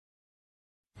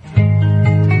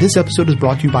This episode is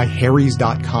brought to you by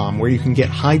Harry's.com, where you can get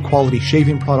high-quality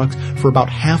shaving products for about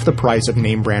half the price of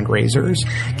name-brand razors.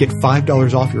 Get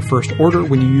 $5 off your first order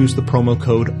when you use the promo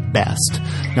code BEST.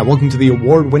 Now, welcome to the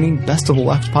award-winning Best of the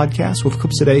Left podcast with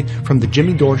clips today from The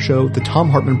Jimmy Dore Show, The Thom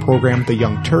Hartmann Program, The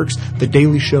Young Turks, The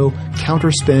Daily Show,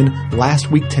 Counterspin, Last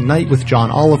Week Tonight with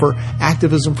John Oliver,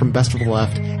 Activism from Best of the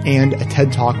Left, and a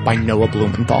TED Talk by Noah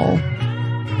Blumenthal.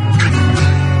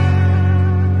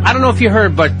 I don't know if you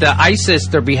heard, but ISIS,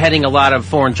 they're beheading a lot of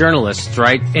foreign journalists,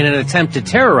 right, in an attempt to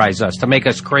terrorize us, to make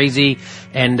us crazy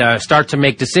and start to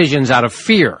make decisions out of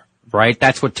fear, right?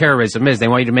 That's what terrorism is. They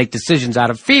want you to make decisions out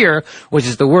of fear, which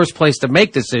is the worst place to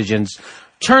make decisions.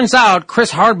 Turns out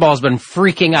Chris Hardball's been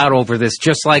freaking out over this,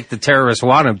 just like the terrorists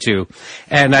want him to.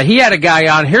 And he had a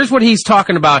guy on. Here's what he's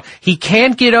talking about. He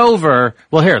can't get over.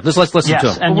 Well, here, let's listen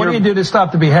to him. And what do you do to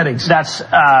stop the beheadings?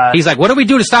 He's like, what do we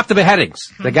do to stop the beheadings?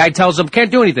 The guy tells him, can't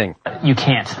do anything. You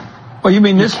can't. Well, you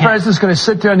mean this president's going to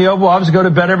sit there in the Oval Office, go to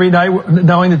bed every night,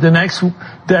 knowing that the next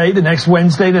day, the next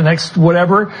Wednesday, the next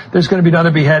whatever, there's going to be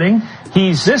another beheading?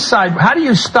 This side. How do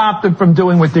you stop them from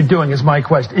doing what they're doing? Is my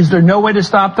question. Is there no way to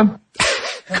stop them?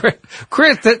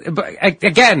 Chris,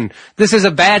 again, this is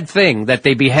a bad thing that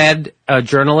they behead a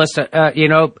journalist,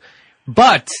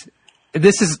 but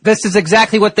this is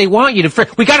exactly what they want you to.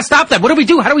 We got to stop them. What do we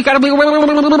do? How do we got to?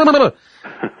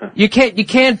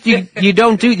 You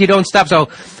don't stop.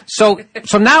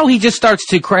 So now he just starts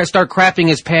to start crapping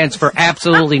his pants for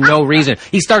absolutely no reason.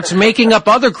 He starts making up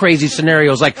other crazy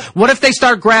scenarios, like what if they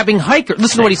start grabbing hikers?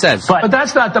 Listen to what he says. But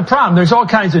that's not the problem. There's all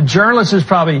kinds of journalists. There's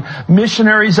probably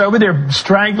missionaries over there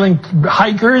strangling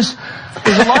hikers.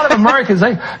 There's a lot of Americans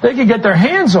they can get their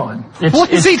hands on. What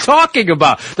is he talking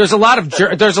about? There's a lot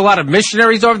of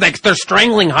missionaries over there. They're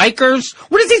strangling hikers.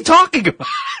 What is he talking about?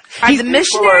 Are the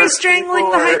missionaries strangling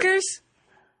the hikers?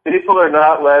 People are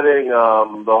not letting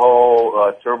the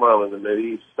whole turmoil in the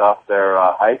Mideast stop their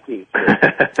hiking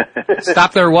trip.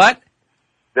 Stop their what?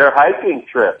 Their hiking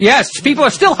trip. Yes, people are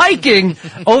still hiking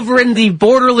over in the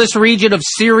borderless region of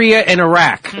Syria and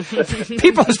Iraq.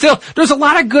 People are still. There's a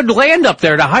lot of good land up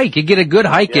there to hike. You get a good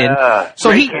hike in.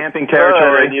 So camping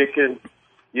territory. And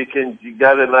you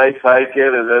got a nice hike in,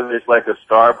 and then there's like a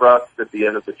Starbucks at the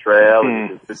end of the trail, and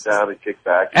you can sit down and kick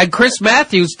back. And Chris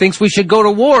Matthews thinks we should go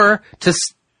to war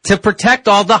to protect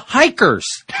all the hikers.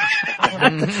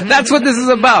 That's what this is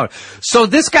about. So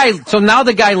now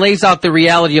the guy lays out the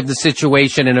reality of the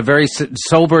situation in a very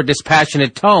sober,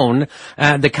 dispassionate tone,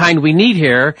 the kind we need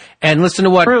here, and listen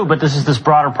to what... True, but this is this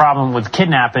broader problem with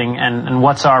kidnapping and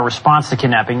what's our response to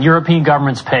kidnapping. European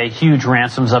governments pay huge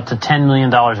ransoms, up to $10 million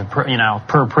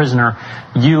per prisoner.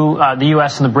 The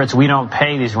U.S. and the Brits, we don't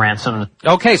pay these ransoms.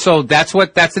 Okay, so that's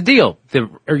the deal. The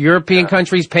European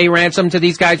countries pay ransom to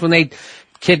these guys when they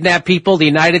kidnap people. The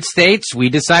United States, we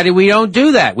decided we don't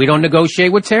do that. We don't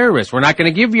negotiate with terrorists. We're not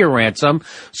going to give you a ransom.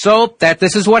 So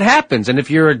this is what happens. And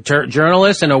if you're a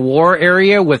journalist in a war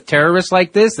area with terrorists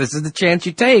like this is the chance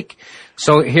you take.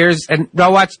 So so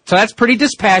that's pretty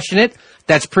dispassionate.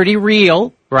 That's pretty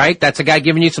real, right? That's a guy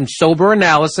giving you some sober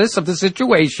analysis of the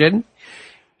situation.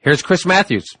 Here's Chris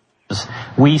Matthews.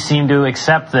 We seem to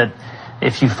accept that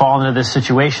if you fall into this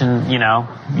situation, you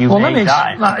may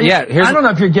die. I don't know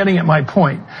if you're getting at my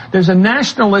point. There's a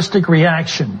nationalistic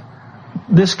reaction.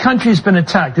 This country's been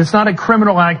attacked. It's not a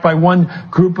criminal act by one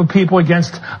group of people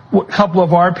against a couple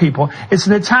of our people. It's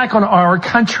an attack on our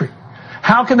country.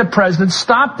 How can the president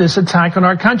stop this attack on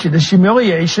our country, this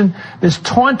humiliation, this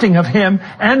taunting of him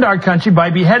and our country by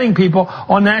beheading people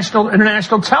on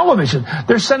international television?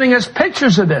 They're sending us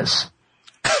pictures of this.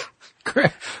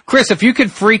 Chris, if you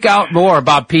could freak out more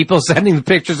about people sending the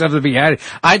pictures of the beheading,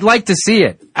 I'd like to see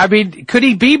it. I mean, could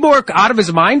he be more out of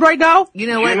his mind right now? You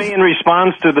know what? Jimmy, in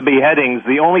response to the beheadings,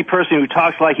 the only person who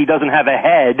talks like he doesn't have a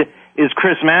head is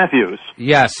Chris Matthews.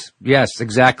 Yes,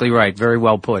 exactly right. Very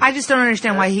well put. I just don't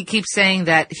understand why he keeps saying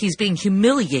that he's being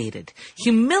humiliated.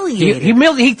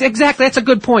 Humiliated. Exactly. That's a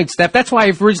good point, Steph. That's why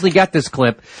I originally got this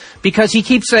clip, because he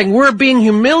keeps saying, we're being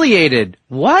humiliated.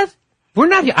 What? We're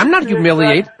not. I'm not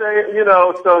humiliated.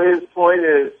 So his point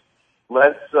is,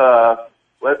 let's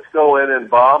go in and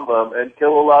bomb them and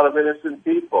kill a lot of innocent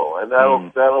people, and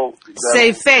that'll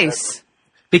save face.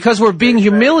 Because we're being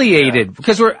humiliated.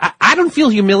 Because I don't feel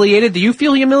humiliated. Do you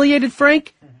feel humiliated,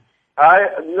 Frank? I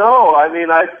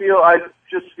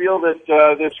just feel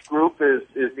that this group is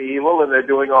evil and they're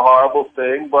doing a horrible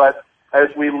thing. But as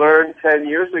we learned 10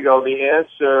 years ago, the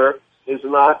answer is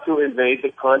not to invade the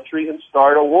country and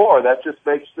start a war. That just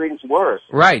makes things worse.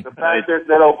 Right. The fact that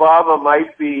Obama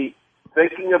might be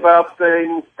thinking about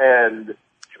things and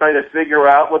trying to figure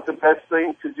out what the best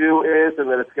thing to do is,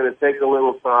 and that it's going to take a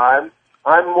little time,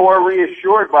 I'm more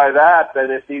reassured by that than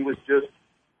if he was just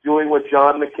doing what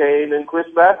John McCain and Chris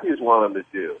Matthews want him to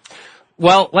do.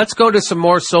 Well, let's go to some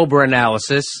more sober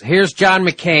analysis. Here's John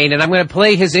McCain, and I'm going to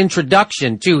play his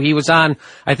introduction, too. He was on,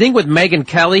 I think, with Megyn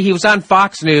Kelly. He was on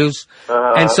Fox News.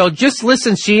 And so just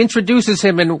listen. She introduces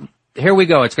him, and here we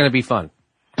go. It's going to be fun.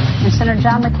 And Senator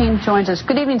John McCain joins us.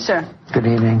 Good evening, sir. Good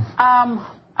evening.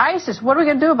 ISIS, what are we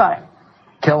going to do about it?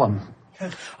 Kill him.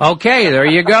 Okay, there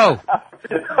you go.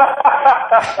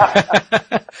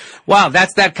 Wow,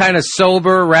 that's that kind of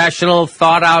sober, rational,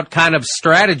 thought-out kind of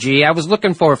strategy I was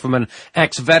looking for from an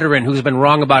ex-veteran who's been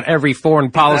wrong about every foreign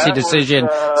policy decision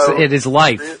in his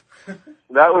life.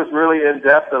 That was really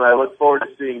in-depth, and I look forward to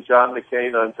seeing John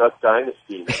McCain on Duck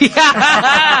Dynasty.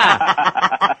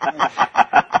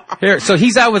 Here, so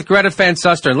he's out with Greta Van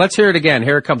Susteren. Let's hear it again.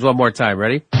 Here it comes one more time.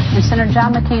 Ready? And Senator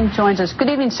John McCain joins us. Good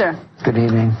evening, sir. Good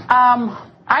evening.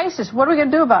 ISIS, what are we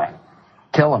going to do about it?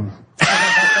 Kill him.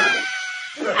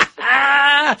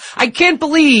 I can't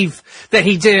believe that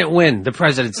he didn't win the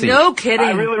presidency. No kidding.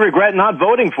 I really regret not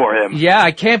voting for him. Yeah,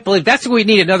 I can't believe. That's what we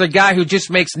need, another guy who just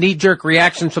makes knee-jerk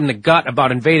reactions from the gut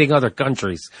about invading other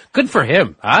countries. Good for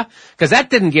him, huh? Because that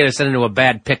didn't get us into a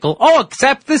bad pickle. Oh,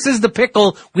 except this is the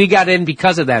pickle we got in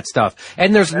because of that stuff.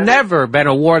 And there's never been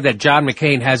a war that John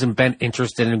McCain hasn't been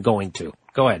interested in going to.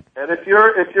 Go ahead. And if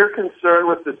you're concerned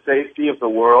with the safety of the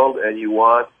world and you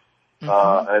want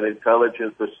an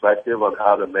intelligent perspective on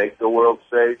how to make the world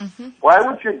safe, why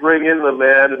would you bring in the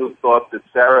man who thought that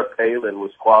Sarah Palin was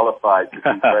qualified to be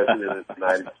president of the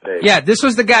United States? Yeah, this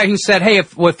was the guy who said, hey,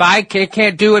 if I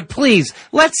can't do it, please,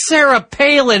 let Sarah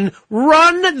Palin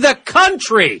run the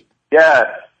country. Yes.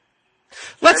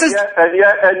 And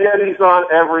yet he's on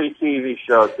every TV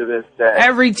show to this day.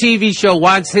 Every TV show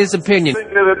wants his opinion.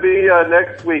 He's going to be,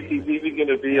 next week, he's even going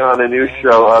to be on a new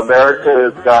show,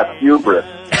 America Has Got Hubris.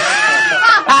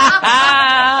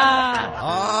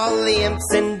 All the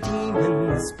imps and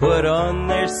demons put on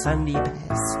their Sunday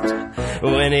best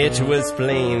when it was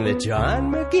plain that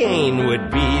John McCain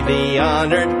would be the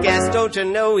honored guest. Don't you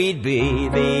know he'd be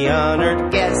the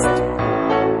honored guest?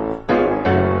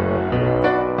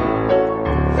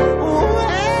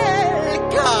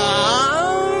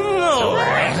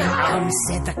 Welcome,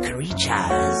 said the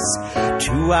creatures,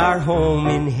 to our home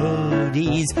in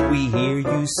Hades. We hear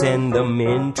you send them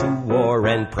into war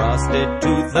and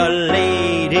prostitute the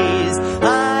ladies.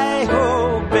 I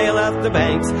hope bail out the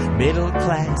banks, middle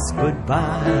class,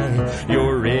 goodbye.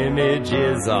 Your image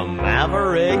is a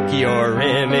maverick, your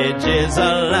image is a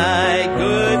lie.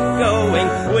 Good going,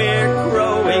 we're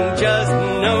growing, just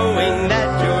knowing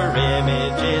that your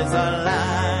image is a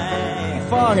lie.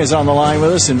 Fong is on the line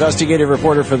with us, investigative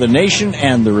reporter for The Nation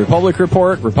and The Republic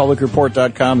Report,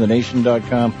 republicreport.com,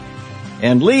 thenation.com.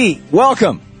 And Lee,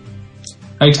 welcome.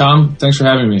 Hey, Tom. Thanks for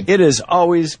having me. It is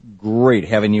always great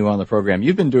having you on the program.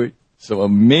 You've been doing some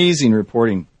amazing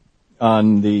reporting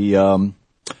on the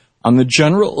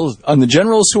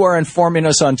generals who are informing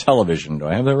us on television. Do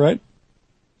I have that right?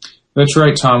 That's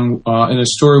right, Tom. In a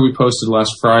story we posted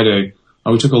last Friday,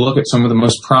 we took a look at some of the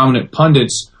most prominent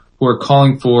pundits who are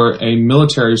calling for a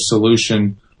military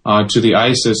solution to the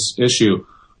ISIS issue.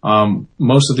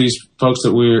 Most of these folks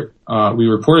that we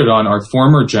reported on are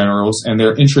former generals, and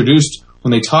they're introduced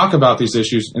when they talk about these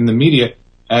issues in the media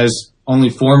as only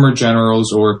former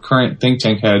generals or current think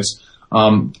tank heads.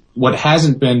 What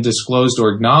hasn't been disclosed or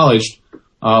acknowledged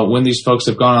when these folks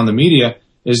have gone on the media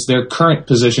is their current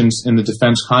positions in the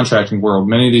defense contracting world.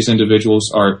 Many of these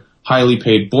individuals are highly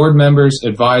paid board members,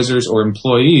 advisors, or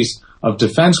employees of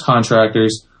defense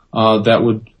contractors that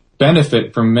would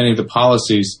benefit from many of the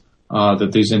policies that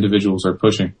these individuals are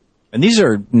pushing. And these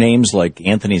are names like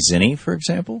Anthony Zinni, for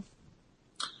example?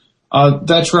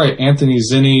 That's right. Anthony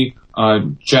Zinni,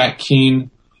 Jack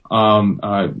Keane,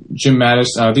 Jim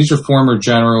Mattis. These are former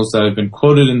generals that have been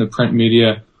quoted in the print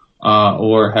media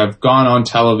or have gone on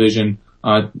television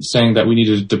saying that we need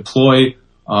to deploy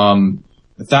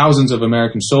thousands of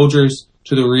American soldiers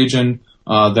to the region,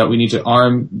 that we need to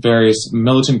arm various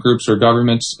militant groups or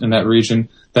governments in that region,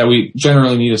 that we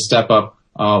generally need to step up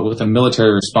with a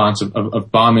military response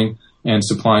of bombing and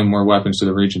supplying more weapons to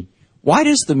the region. Why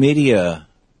does the media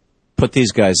put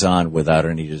these guys on without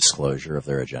any disclosure of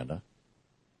their agenda?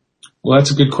 Well,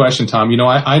 that's a good question, Tom. You know,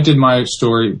 I did my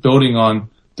story building on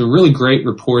the really great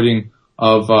reporting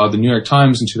of the New York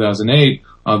Times in 2008.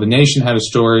 The Nation had a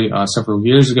story several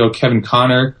years ago. Kevin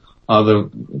Conner, the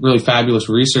really fabulous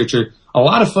researcher. A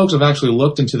lot of folks have actually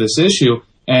looked into this issue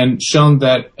and shown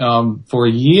that for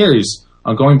years,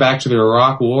 going back to the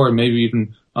Iraq War and maybe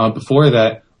even before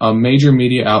that, major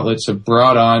media outlets have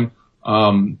brought on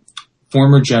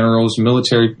former generals,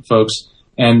 military folks,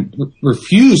 and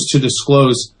refuse to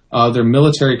disclose their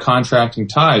military contracting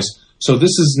ties. So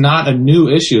this is not a new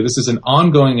issue. This is an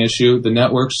ongoing issue. The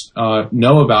networks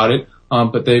know about it,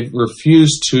 but they've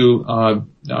refused to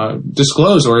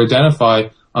disclose or identify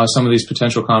some of these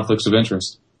potential conflicts of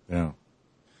interest. Yeah.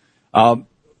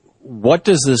 What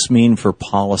does this mean for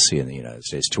policy in the United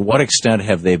States? To what extent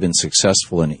have they been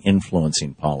successful in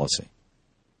influencing policy?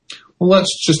 Well,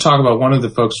 let's just talk about one of the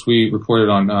folks we reported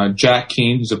on, Jack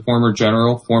Keane. He's a former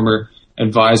general, former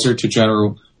advisor to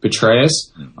General Petraeus.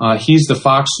 He's the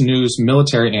Fox News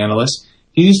military analyst.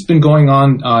 He's been going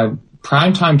on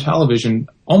primetime television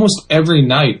almost every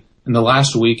night in the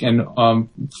last week and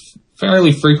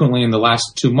fairly frequently in the last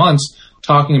 2 months,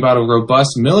 talking about a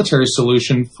robust military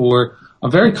solution for a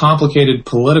very complicated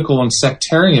political and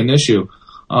sectarian issue.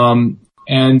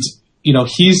 And, you know,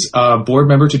 he's a board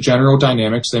member to General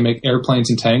Dynamics. They make airplanes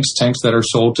and tanks that are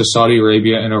sold to Saudi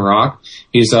Arabia and Iraq.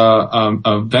 He's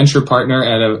a venture partner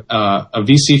at a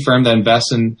VC firm that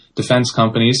invests in defense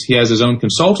companies. He has his own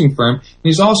consulting firm. And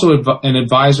he's also an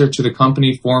advisor to the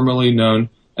company formerly known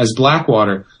as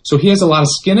Blackwater. So he has a lot of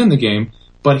skin in the game,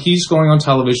 but he's going on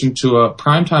television to a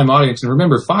primetime audience. And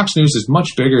remember, Fox News is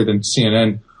much bigger than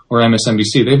CNN or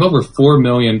MSNBC. They have over 4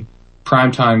 million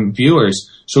primetime viewers.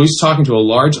 So he's talking to a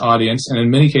large audience, and in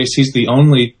many cases, he's the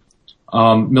only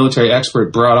military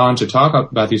expert brought on to talk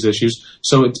about these issues.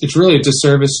 So it's really a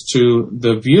disservice to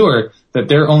the viewer that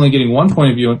they're only getting one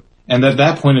point of view, and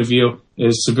that point of view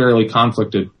is severely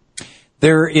conflicted.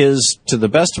 There is, to the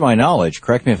best of my knowledge,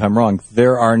 correct me if I'm wrong,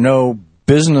 there are no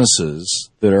businesses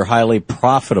that are highly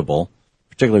profitable,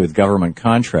 particularly with government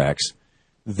contracts,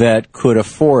 that could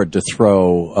afford to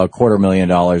throw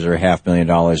 $250,000 or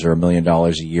 $500,000 or $1 million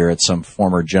a year at some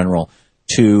former general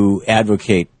to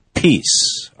advocate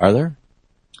peace. Are there?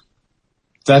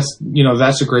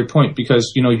 That's a great point,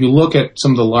 because, you look at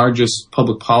some of the largest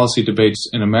public policy debates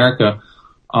in America,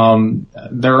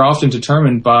 they're often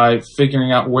determined by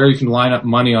figuring out where you can line up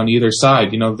money on either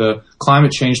side. The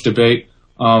climate change debate,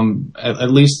 at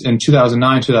least in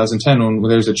 2009, 2010, when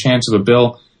there was a chance of a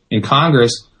bill in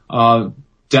Congress,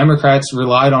 Democrats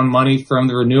relied on money from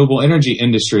the renewable energy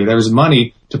industry. There was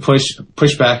money to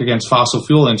push back against fossil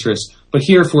fuel interests. But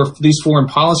here, for these foreign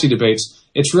policy debates,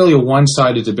 it's really a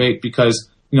one-sided debate, because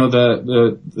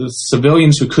the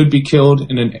civilians who could be killed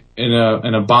in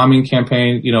a bombing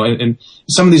campaign, and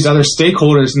some of these other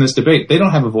stakeholders in this debate, they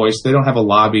don't have a voice, they don't have a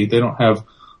lobby, they don't have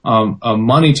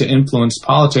money to influence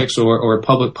politics or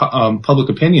public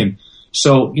opinion.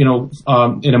 So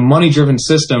in a money-driven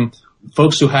system,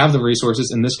 folks who have the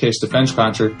resources, in this case defense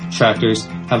contractors,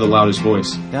 have the loudest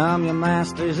voice. Damn you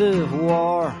masters of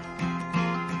war,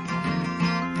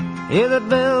 you that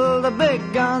build the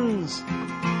big guns,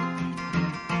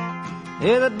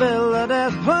 you that build the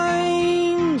death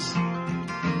planes,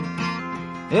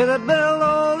 you that build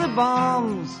all the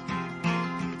bombs,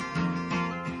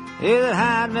 you that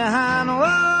hide behind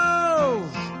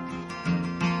walls,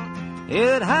 you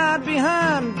that hide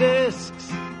behind discs.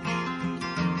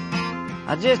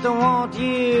 I just don't want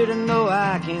you to know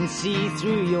I can see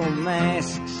through your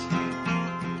masks.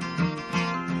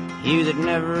 You that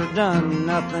never done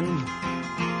nothing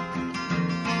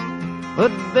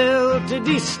but build to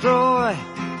destroy.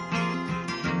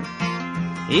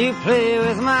 You play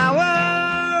with my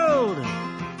world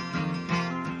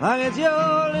like it's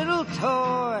your little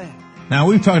toy. Now,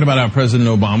 we've talked about how President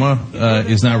Obama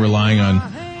is now relying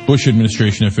on Bush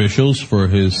administration officials for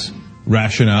his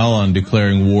rationale on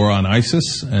declaring war on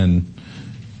ISIS, and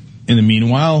in the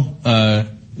meanwhile,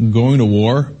 going to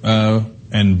war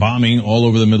and bombing all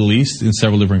over the Middle East in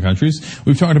several different countries.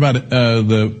 We've talked about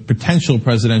the potential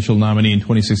presidential nominee in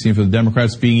 2016 for the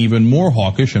Democrats being even more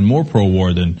hawkish and more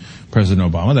pro-war than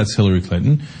President Obama. That's Hillary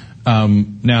Clinton.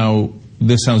 Now,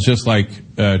 this sounds just like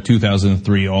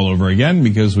 2003 all over again,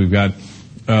 because we've got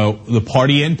the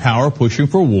party in power pushing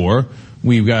for war.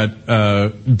 We've got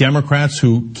Democrats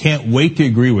who can't wait to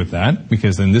agree with that,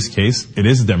 because in this case, it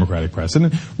is a Democratic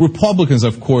precedent. Republicans,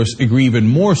 of course, agree even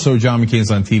more so. John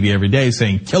McCain's on TV every day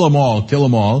saying, kill them all, kill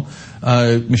them all.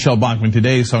 Michelle Bachmann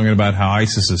today is talking about how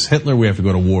ISIS is Hitler. We have to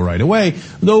go to war right away.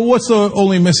 Though what's the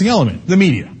only missing element? The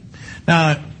media.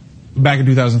 Now, back in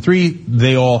 2003,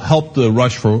 they all helped the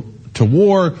rush to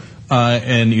war.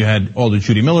 And you had all the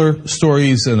Judy Miller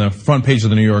stories and the front page of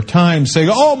the New York Times saying,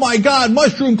 oh my God,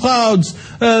 mushroom clouds,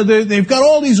 they've got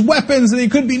all these weapons, and they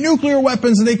could be nuclear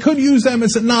weapons, and they could use them.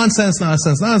 It's nonsense.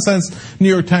 New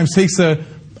York Times takes the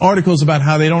articles about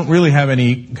how they don't really have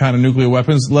any kind of nuclear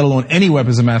weapons, let alone any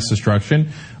weapons of mass destruction,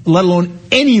 let alone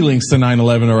any links to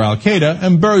 9/11 or Al-Qaeda,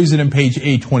 and buries it in page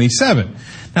 827.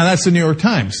 Now, that's the New York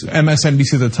Times.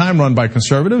 MSNBC at the time, run by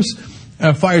conservatives,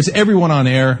 fires everyone on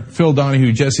air. Phil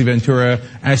Donahue, Jesse Ventura,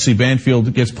 Ashley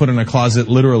Banfield gets put in a closet,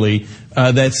 literally,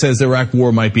 that says the Iraq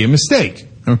war might be a mistake.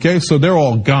 Okay, so they're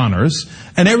all goners.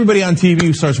 And everybody on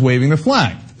TV starts waving the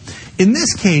flag. In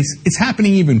this case, it's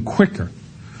happening even quicker.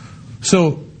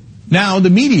 So now the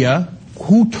media,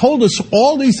 who told us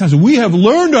all these times, we have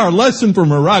learned our lesson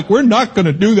from Iraq, we're not going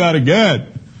to do that again.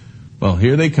 Well,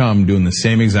 here they come doing the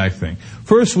same exact thing.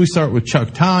 First, we start with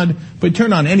Chuck Todd, but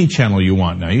turn on any channel you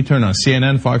want now. You turn on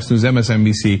CNN, Fox News,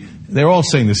 MSNBC, they're all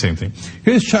saying the same thing.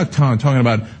 Here's Chuck Todd talking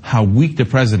about how weak the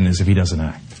president is if he doesn't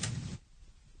act.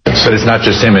 But it's not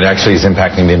just him, it actually is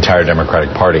impacting the entire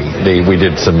Democratic Party. We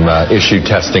did some issue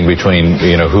testing between,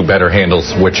 who better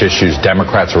handles which issues,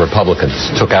 Democrats or Republicans.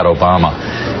 Took out Obama.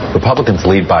 Republicans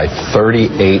lead by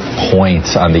 38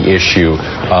 points on the issue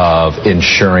of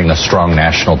ensuring a strong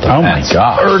national defense. Oh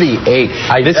my God. 38.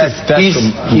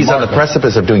 He's on the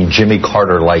precipice of doing Jimmy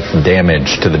Carter-like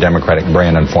damage to the Democratic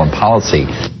brand and foreign policy.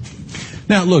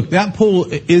 Now, look, that poll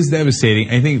is devastating.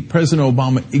 I think President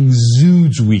Obama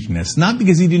exudes weakness, not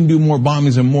because he didn't do more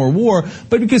bombings and more war,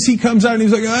 but because he comes out and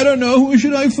he's like, I don't know, who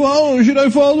should I follow? Should I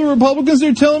follow the Republicans?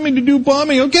 They're telling me to do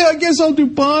bombing. Okay, I guess I'll do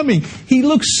bombing. He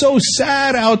looks so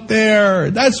sad out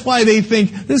there. That's why they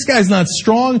think this guy's not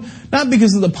strong, not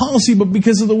because of the policy, but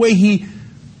because of the way he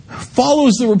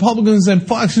follows the Republicans and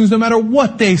Fox News no matter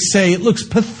what they say. It looks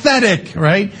pathetic,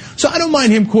 right? So I don't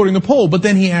mind him quoting the poll, but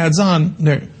then he adds on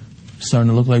there, starting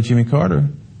to look like Jimmy Carter.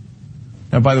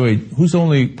 Now, by the way, who's the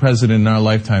only president in our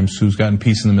lifetimes who's gotten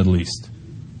peace in the Middle East?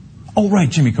 Oh, right,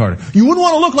 Jimmy Carter. You wouldn't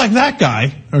want to look like that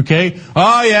guy, okay?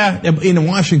 Oh, yeah, in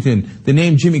Washington, the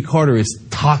name Jimmy Carter is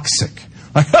toxic.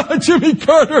 Like, Jimmy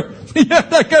Carter, yeah,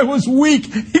 that guy was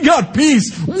weak. He got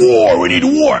peace. War, we need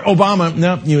war. Obama,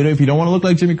 no, if you don't want to look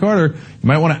like Jimmy Carter, you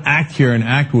might want to act here and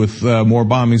act with more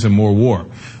bombings and more war.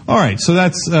 All right, so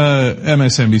that's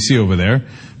MSNBC over there.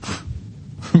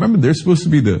 Remember, they're supposed to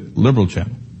be the liberal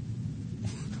channel.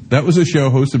 That was a show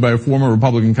hosted by a former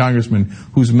Republican congressman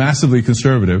who's massively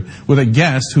conservative, with a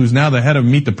guest who's now the head of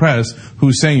Meet the Press,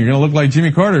 who's saying you're going to look like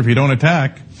Jimmy Carter if you don't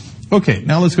attack. Okay,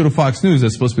 now let's go to Fox News.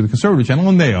 That's supposed to be the conservative channel,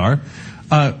 and they are.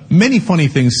 Many funny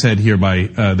things said here by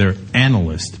their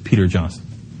analyst, Peter Johnson.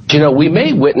 We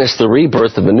may witness the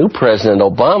rebirth of a new President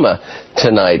Obama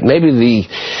tonight. Maybe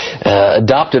the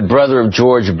adopted brother of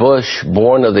George Bush,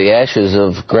 born of the ashes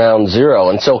of Ground Zero.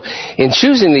 And so in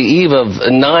choosing the eve of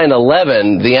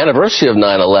 9/11, the anniversary of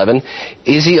 9/11,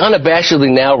 is he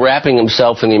unabashedly now wrapping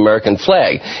himself in the American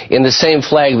flag, in the same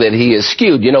flag that he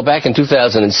eschewed? Back in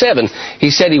 2007,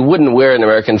 he said he wouldn't wear an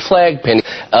American flag pin.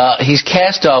 He's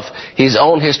cast off his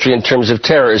own history in terms of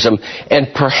terrorism,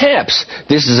 and perhaps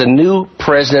this is a new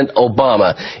President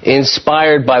Obama,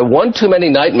 inspired by one too many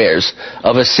nightmares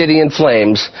of a city in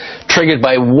flames, triggered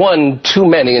by one too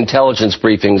many intelligence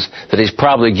briefings that he's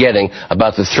probably getting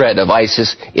about the threat of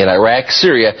ISIS in Iraq,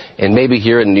 Syria, and maybe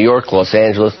here in New York, Los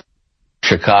Angeles,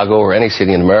 Chicago, or any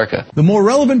city in America. The more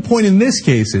relevant point in this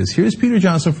case is, here's Peter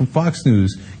Johnson from Fox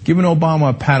News giving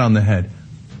Obama a pat on the head.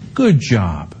 Good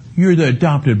job. You're the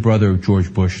adopted brother of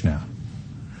George Bush now.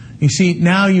 You see,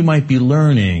 now you might be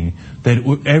learning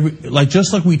that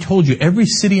just like we told you, every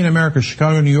city in America,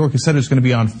 Chicago, New York, said it's going to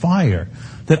be on fire,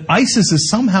 that ISIS is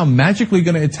somehow magically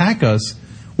going to attack us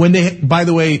when they, by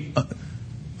the way,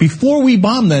 before we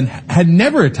bombed them, had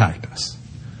never attacked us.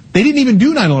 They didn't even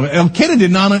do 9/11. Al-Qaeda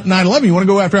did 9/11. You want to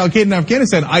go after Al-Qaeda in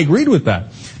Afghanistan? I agreed with that.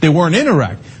 They weren't in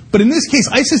Iraq. But in this case,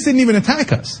 ISIS didn't even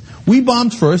attack us. We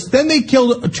bombed first, then they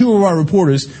killed 2 of our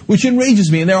reporters, which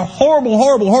enrages me, and they're a horrible,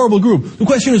 horrible, horrible group. The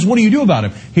question is, what do you do about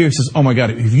him? Here it says, oh my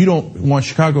God, if you don't want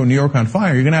Chicago and New York on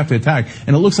fire, you're going to have to attack.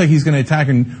 And it looks like he's going to attack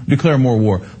and declare more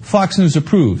war. Fox News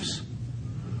approves.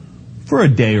 For a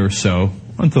day or so,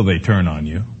 until they turn on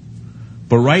you.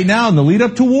 But right now, in the lead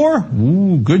up to war,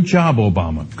 ooh, good job,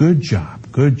 Obama. Good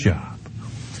job. Good job.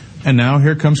 And now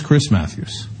here comes Chris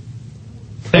Matthews.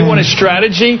 They want a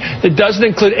strategy that doesn't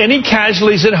include any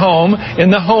casualties at home,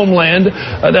 in the homeland,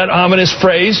 that ominous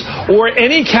phrase, or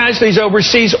any casualties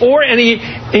overseas, or any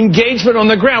engagement on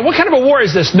the ground. What kind of a war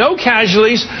is this? No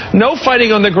casualties, no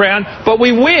fighting on the ground, but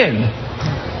we win.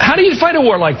 How do you fight a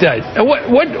war like that?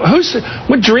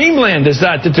 What dreamland is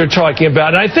that they're talking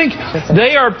about? And I think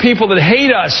they are people that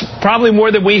hate us probably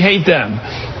more than we hate them.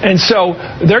 And so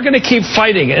they're going to keep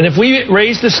fighting. And if we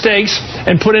raise the stakes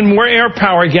and put in more air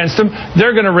power against them,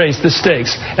 they're going to raise the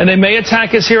stakes. And they may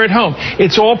attack us here at home.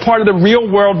 It's all part of the real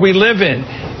world we live in.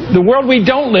 The world we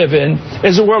don't live in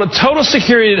is a world of total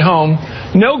security at home,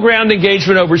 no ground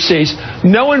engagement overseas,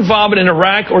 no involvement in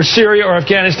Iraq or Syria or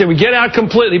Afghanistan. We get out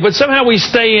completely, but somehow we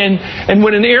stay in and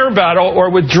win an air battle or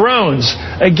with drones.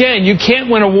 Again, you can't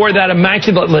win a war that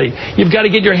immaculately. You've got to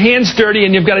get your hands dirty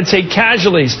and you've got to take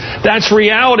casualties. That's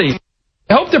reality.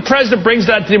 I hope the president brings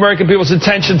that to the American people's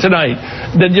attention tonight.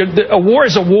 That a war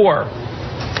is a war,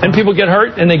 and people get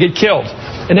hurt and they get killed.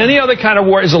 And any other kind of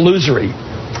war is illusory,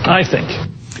 I think.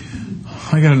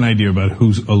 I got an idea about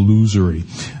who's illusory.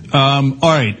 All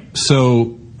right,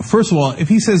 so first of all, if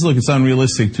he says, look, it's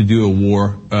unrealistic to do a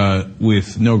war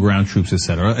with no ground troops,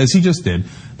 etc., as he just did,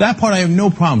 that part I have no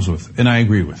problems with, and I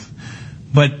agree with.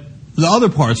 But the other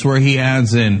parts where he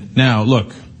adds in, now,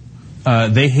 look,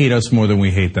 they hate us more than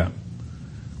we hate them.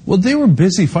 Well, they were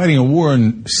busy fighting a war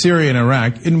in Syria and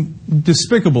Iraq in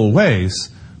despicable ways,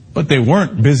 but they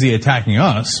weren't busy attacking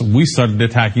us. We started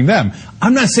attacking them.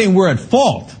 I'm not saying we're at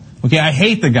fault. Okay, I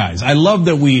hate the guys. I love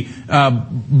that we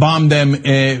bombed them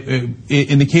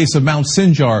in the case of Mount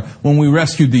Sinjar when we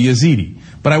rescued the Yazidi.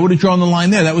 But I would have drawn the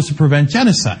line there. That was to prevent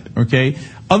genocide. Okay?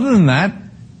 Other than that,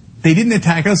 they didn't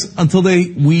attack us until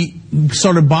we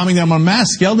started bombing them on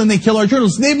mass scale. Then they kill our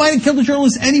journalists. They might have killed the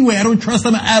journalists anyway. I don't trust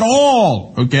them at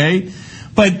all. Okay?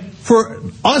 But for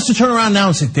us to turn around now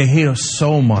and say, they hate us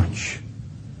so much.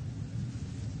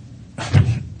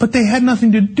 But they had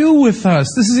nothing to do with us.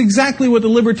 This is exactly what the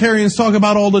libertarians talk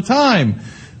about all the time.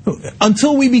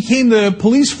 Until we became the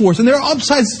police force, and there are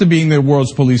upsides to being the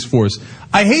world's police force.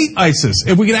 I hate ISIS.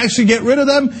 If we can actually get rid of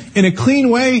them in a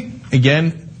clean way,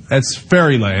 again, that's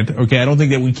fairyland, okay? I don't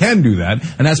think that we can do that,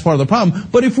 and that's part of the problem.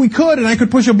 But if we could, and I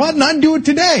could push a button, I'd do it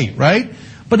today, right?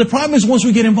 But the problem is once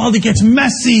we get involved, it gets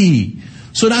messy.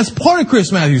 So that's part of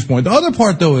Chris Matthews' point. The other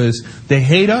part, though, is they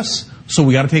hate us, so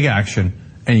we got to take action,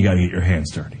 and you got to get your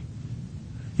hands dirty.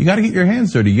 You got to get your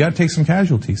hands dirty. You got to take some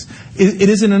casualties. It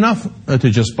isn't enough to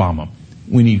just bomb them.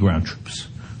 We need ground troops.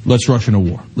 Let's rush in a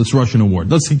war. Let's rush in a war.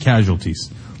 Let's take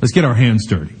casualties. Let's get our hands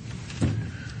dirty.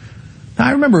 Now,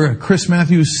 I remember Chris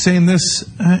Matthews saying this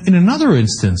in another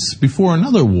instance before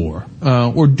another war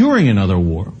or during another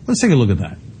war. Let's take a look at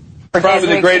that.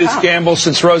 Probably the greatest gamble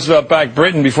since Roosevelt backed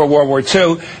Britain before World War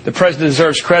II. The president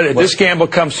deserves credit. This gamble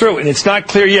comes through, and it's not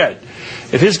clear yet.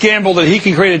 If his gamble that he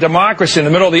can create a democracy in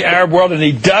the middle of the Arab world and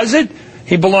he does it,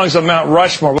 he belongs on Mount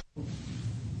Rushmore.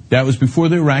 That was before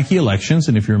the Iraqi elections,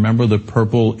 and if you remember the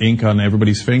purple ink on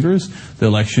everybody's fingers, the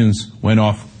elections went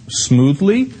off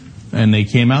smoothly, and they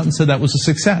came out and said that was a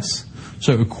success.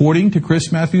 So according to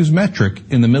Chris Matthews' metric,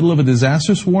 in the middle of a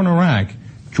disastrous war in Iraq,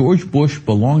 George Bush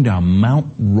belonged on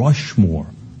Mount Rushmore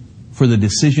for the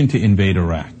decision to invade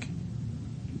Iraq.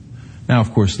 Now,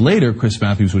 of course, later, Chris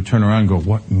Matthews would turn around and go,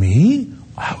 what, me?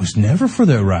 I was never for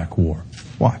the Iraq war.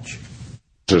 Watch.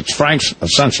 It's Frank's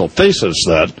essential thesis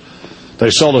that they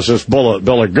sold us this bill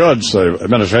of goods, the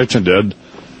administration did,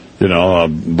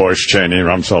 Bush, Cheney,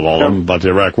 Rumsfeld, all of them, about the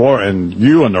Iraq war, and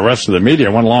you and the rest of the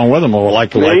media went along with them, or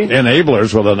like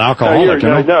enablers with an alcoholic.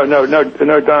 No,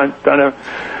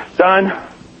 Don,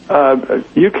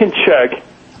 you can check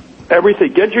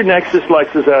everything. Get your Nexus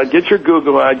Lexus out. Get your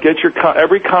Google out. Get your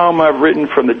every column I've written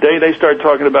from the day they started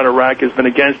talking about Iraq has been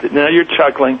against it. Now you're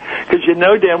chuckling because you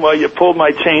know damn well you pulled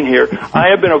my chain here. I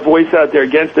have been a voice out there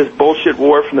against this bullshit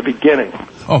war from the beginning.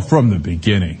 Oh, from the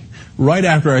beginning. Right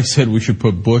after I said we should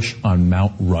put Bush on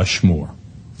Mount Rushmore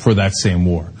for that same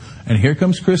war. And here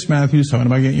comes Chris Matthews talking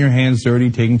about getting your hands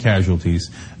dirty, taking casualties.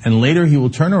 And later he will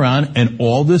turn around and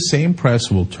all the same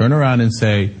press will turn around and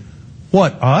say,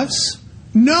 what, us?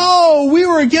 No, we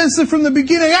were against it from the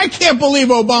beginning. I can't believe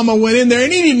Obama went in there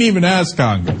and he didn't even ask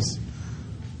Congress.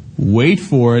 Wait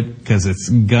for it, because it's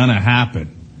gonna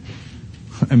happen.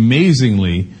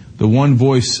 Amazingly, the one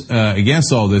voice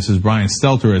against all this is Brian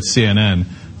Stelter at CNN,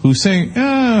 who's saying,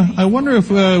 I wonder if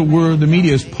the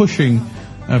media is pushing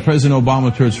President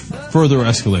Obama towards further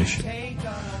escalation.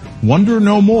 Wonder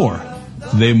no more.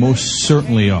 They most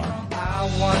certainly are.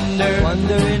 I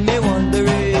wondering,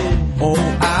 oh,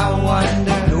 I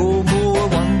wonder, no more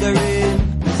wondering.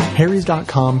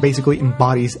 Harrys.com basically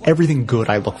embodies everything good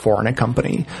I look for in a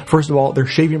company. First of all, their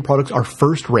shaving products are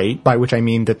first rate, by which I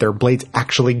mean that their blades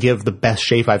actually give the best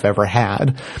shave I've ever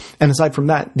had. And aside from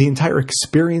that, the entire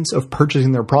experience of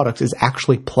purchasing their products is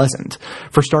actually pleasant.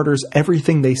 For starters,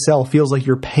 everything they sell feels like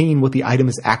you're paying what the item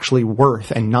is actually worth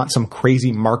and not some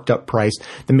crazy marked up price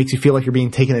that makes you feel like you're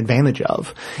being taken advantage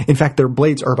of. In fact, their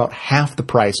blades are about half the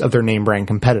price of their name brand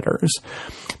competitors.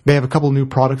 They have a couple new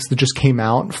products that just came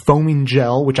out. Foaming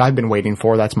Gel, which I've been waiting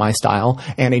for. That's my style.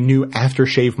 And a new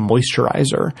aftershave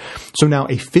moisturizer. So now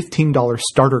a $15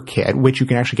 starter kit, which you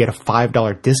can actually get a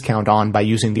 $5 discount on by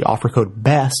using the offer code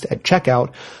BEST at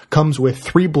checkout, comes with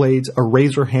 3 blades, a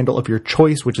razor handle of your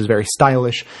choice, which is very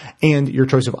stylish, and your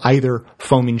choice of either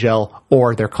foaming gel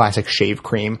or their classic shave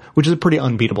cream, which is a pretty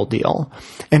unbeatable deal.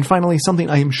 And finally, something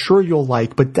I am sure you'll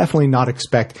like, but definitely not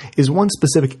expect, is one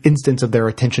specific instance of their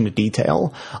attention to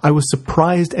detail. I was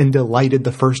surprised and delighted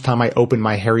the first time I opened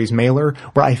my Harry's mailer,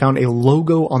 where I found a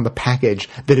logo on the package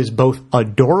that is both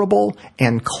adorable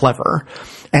and clever.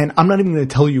 And I'm not even going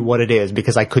to tell you what it is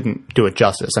because I couldn't do it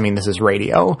justice. I mean, this is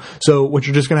radio. So what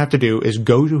you're just going to have to do is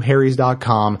go to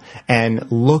harrys.com and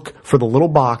look for the little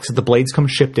box that the blades come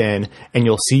shipped in, and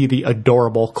you'll see the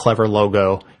adorable, clever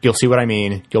logo. You'll see what I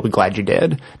mean. You'll be glad you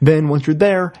did. Then once you're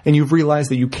there and you've realized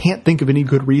that you can't think of any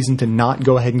good reason to not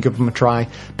go ahead and give them a try,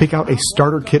 pick out a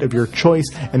starter kit of your choice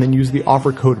and then use the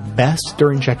offer code BEST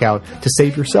during checkout to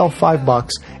save yourself $5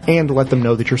 and let them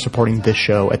know that you're supporting this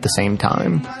show at the same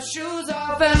time.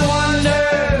 And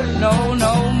wonder,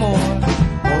 no more.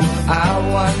 Oh, I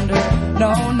wonder,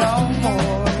 no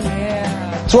more.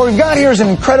 Yeah. So what we've got here is an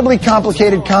incredibly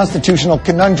complicated constitutional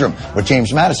conundrum, what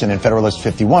James Madison in Federalist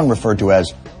 51 referred to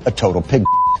as a total pig.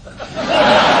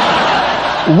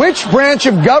 Which branch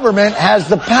of government has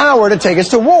the power to take us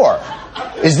to war?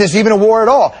 Is this even a war at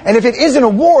all? And if it isn't a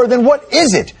war, then what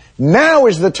is it? Now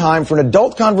is the time for an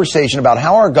adult conversation about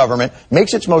how our government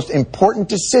makes its most important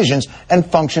decisions and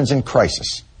functions in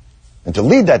crisis. And to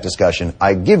lead that discussion,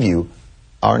 I give you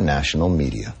our national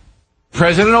media.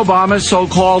 President Obama's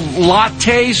so-called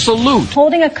latte salute.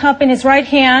 Holding a cup in his right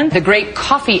hand. The great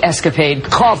coffee escapade.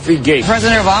 Coffeegate.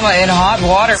 President Obama in hot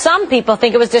water. Some people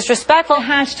think it was disrespectful.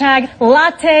 Hashtag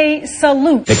latte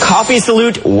salute. The coffee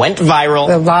salute went viral.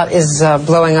 The bot is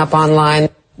blowing up online.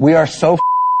 We are so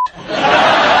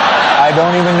I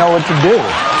don't even know what to do.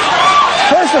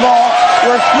 First of all,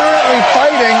 we're currently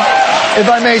fighting, if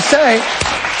I may say,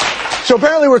 so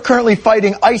apparently we're currently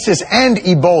fighting ISIS and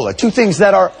Ebola, 2 things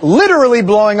that are literally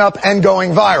blowing up and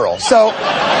going viral. So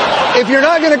if you're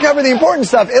not going to cover the important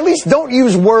stuff, at least don't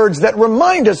use words that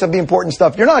remind us of the important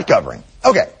stuff you're not covering.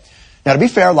 Okay. Now, to be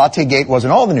fair, Lattegate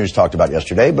wasn't all the news talked about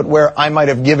yesterday, but where I might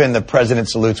have given the President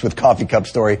salutes with coffee cup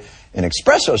story an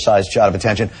espresso-sized shot of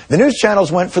attention, the news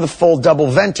channels went for the full double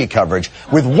venti coverage,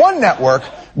 with one network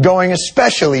going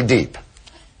especially deep.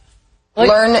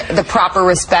 Learn the proper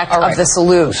respect of the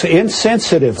salute. It's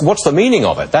insensitive. What's the meaning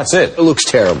of it? That's it. It looks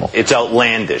terrible. It's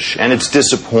outlandish, and it's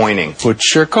disappointing. Put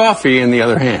your coffee in the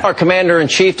other hand. Our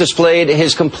commander-in-chief displayed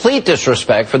his complete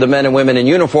disrespect for the men and women in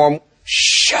uniform.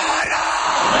 Shut up.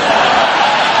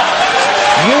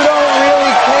 You don't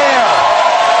really care.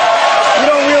 You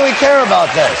don't really care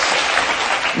about this.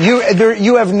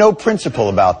 You have no principle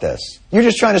about this. You're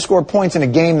just trying to score points in a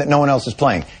game that no one else is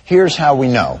playing. Here's how we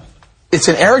know. It's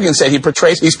an arrogance that he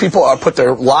portrays. These people are put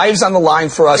their lives on the line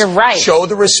for us. You're right. Show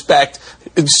the respect.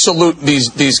 Salute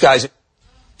these guys.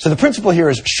 So the principle here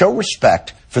is show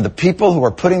respect for the people who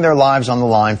are putting their lives on the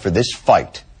line for this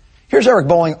fight. Here's Eric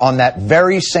Bolling on that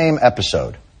very same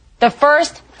episode. The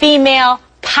first female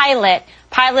pilot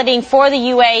piloting for the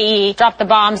UAE dropped the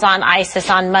bombs on ISIS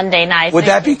on Monday night. Would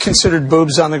that be considered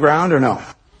boobs on the ground or no?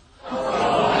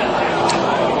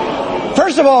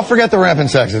 First of all, forget the rampant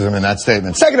sexism in that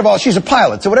statement. Second of all, she's a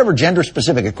pilot, so whatever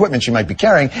gender-specific equipment she might be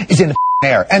carrying is in the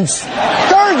air. And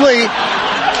thirdly,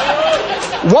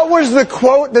 what was the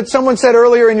quote that someone said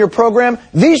earlier in your program?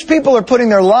 These people are putting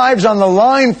their lives on the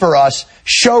line for us.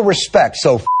 Show respect.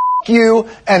 So you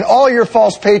and all your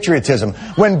false patriotism.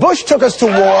 When Bush took us to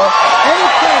war, any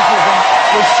criticism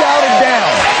was shouted down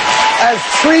as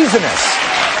treasonous.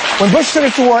 When Bush took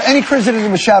us to war, any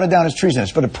criticism was shouted down as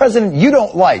treasonous. But a president you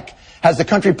don't like has the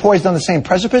country poised on the same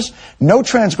precipice. No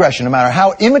transgression, no matter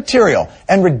how immaterial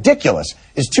and ridiculous,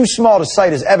 is too small to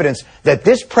cite as evidence that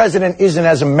this president isn't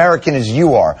as American as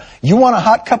you are. You want a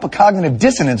hot cup of cognitive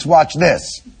dissonance? Watch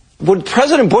this. Would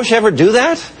President Bush ever do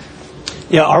that?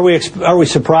 Yeah, are we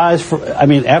surprised?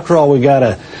 After all, we got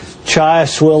a chai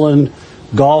swilling,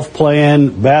 golf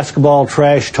playing, basketball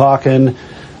trash talking,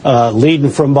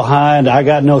 leading from behind. I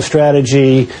got no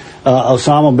strategy.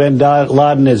 Osama bin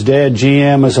Laden is dead.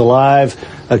 GM is alive.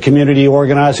 A community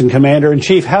organizing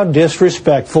commander-in-chief. How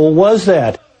disrespectful was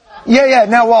that? Yeah.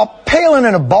 Now, while Palin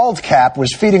in a bald cap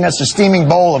was feeding us a steaming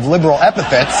bowl of liberal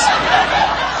epithets,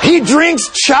 he drinks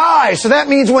chai. So that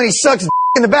means when he sucks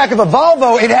in the back of a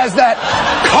Volvo, it has that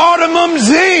cardamom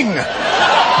zing.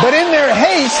 But in their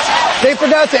haste, they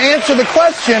forgot to answer the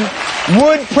question,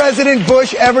 would President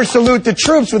Bush ever salute the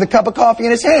troops with a cup of coffee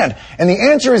in his hand? And the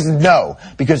answer is no,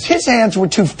 because his hands were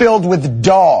too filled with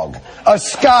dog, a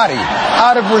Scotty,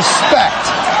 out of respect.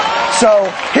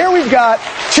 So here we've got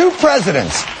two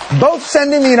presidents, both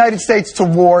sending the United States to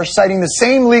war, citing the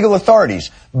same legal authorities,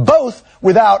 both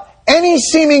without any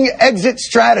seeming exit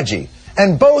strategy,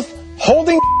 and both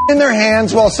holding in their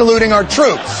hands while saluting our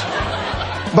troops.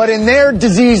 But in their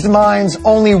diseased minds,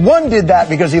 only one did that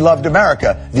because he loved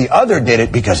America. The other did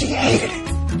it because he hated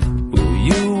it. Will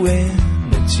you win?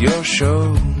 It's your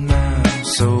show now.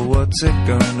 So what's it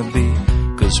gonna be?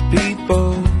 'Cause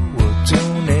people will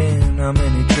tune in. How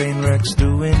many train wrecks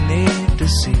do we need to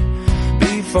see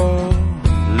before we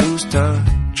lose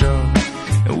touch?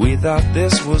 And we thought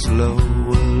this was low.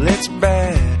 Well, it's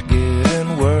bad,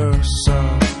 getting worse. So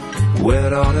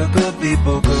where'd all the good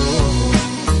people go?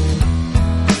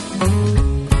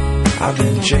 I've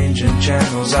been changing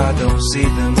channels, I don't see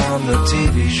them on the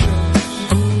TV shows.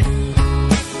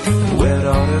 Where'd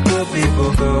all the good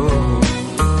people go?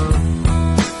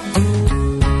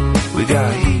 We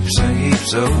got heaps and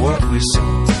heaps of what we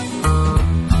saw.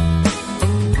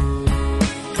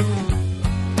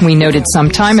 We noted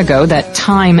some time ago that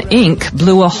Time Inc.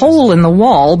 blew a hole in the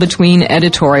wall between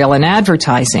editorial and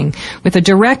advertising with a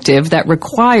directive that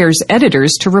requires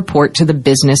editors to report to the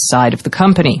business side of the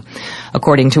company.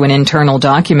 According to an internal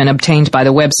document obtained by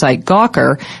the website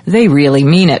Gawker, they really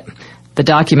mean it. The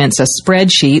document's a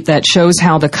spreadsheet that shows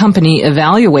how the company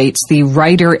evaluates the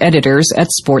writer-editors at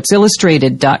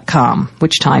SportsIllustrated.com,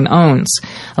 which Time owns.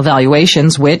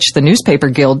 Evaluations which, the Newspaper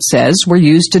Guild says, were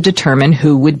used to determine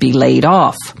who would be laid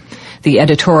off. The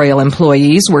editorial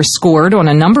employees were scored on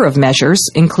a number of measures,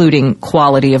 including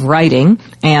quality of writing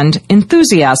and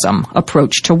enthusiasm,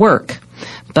 approach to work.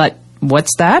 But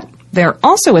what's that? They're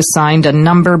also assigned a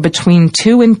number between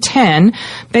 2 and 10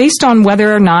 based on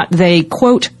whether or not they,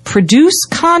 quote, produce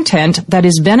content that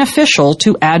is beneficial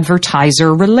to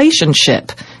advertiser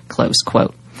relationship, close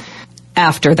quote.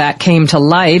 After that came to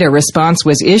light, a response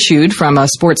was issued from a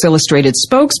Sports Illustrated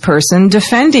spokesperson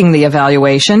defending the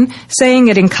evaluation, saying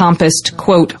it encompassed,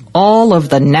 quote, all of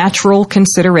the natural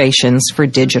considerations for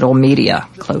digital media,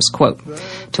 close quote.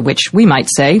 To which we might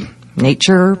say,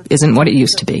 nature isn't what it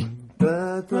used to be.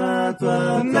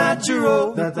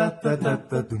 Natural.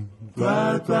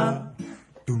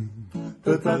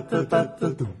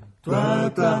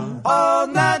 All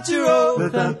natural.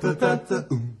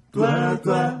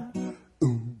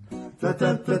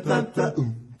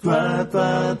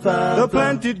 The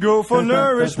plant did grow for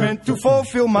nourishment to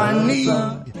fulfill my need.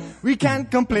 We can't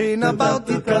complain about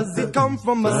it 'cause it come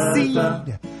from a seed.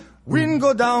 Wind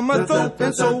go down my throat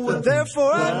and so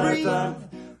therefore I breathe.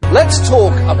 Let's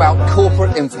talk about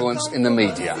corporate influence in the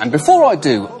media. And before I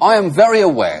do, I am very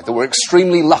aware that we're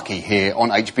extremely lucky here on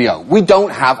HBO. We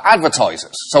don't have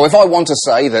advertisers. So if I want to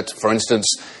say that, for instance,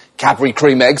 Cadbury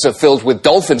cream eggs are filled with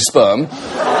dolphin sperm,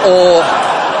 or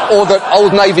that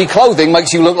Old Navy clothing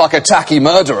makes you look like a tacky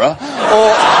murderer,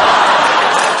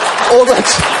 or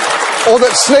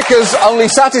that Snickers only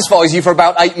satisfies you for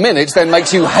about 8 minutes, then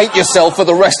makes you hate yourself for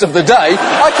the rest of the day,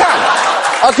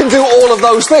 I can do all of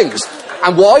those things.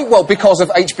 And why? Well, because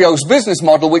of HBO's business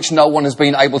model, which no one has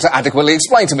been able to adequately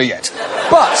explain to me yet.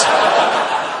 But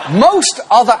most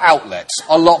other outlets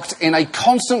are locked in a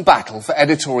constant battle for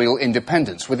editorial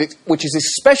independence, which is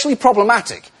especially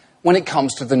problematic when it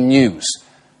comes to the news.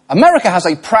 America has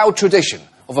a proud tradition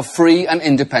of a free and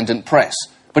independent press,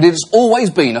 but it has always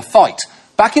been a fight.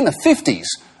 Back in the 50s,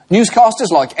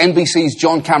 newscasters like NBC's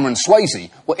John Cameron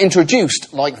Swayze were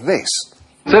introduced like this.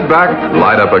 Sit back,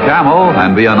 light up a Camel,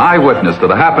 and be an eyewitness to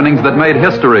the happenings that made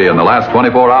history in the last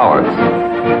 24 hours.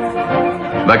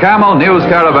 The Camel News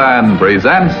Caravan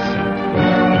presents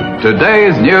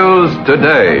Today's News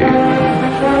Today.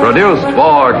 Produced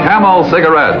for Camel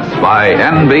Cigarettes by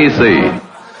NBC.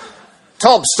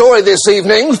 Top story this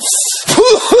evening.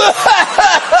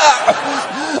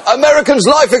 Americans'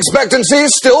 life expectancy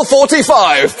is still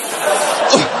 45.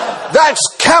 That's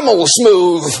Camel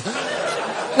smooth.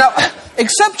 Now,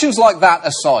 exceptions like that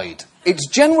aside, it's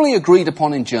generally agreed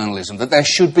upon in journalism that there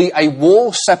should be a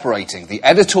wall separating the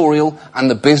editorial and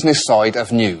the business side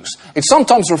of news. It's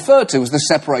sometimes referred to as the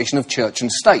separation of church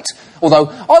and state, although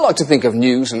I like to think of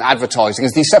news and advertising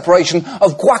as the separation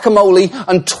of guacamole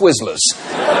and Twizzlers.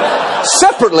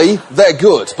 Separately, they're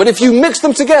good, but if you mix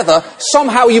them together,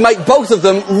 somehow you make both of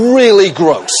them really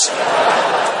gross.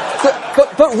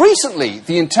 But recently,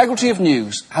 the integrity of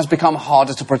news has become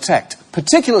harder to protect,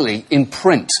 particularly in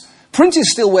print. Print is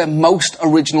still where most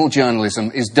original journalism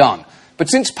is done. But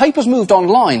since papers moved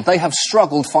online, they have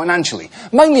struggled financially,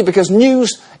 mainly because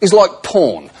news is like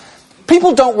porn.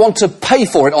 People don't want to pay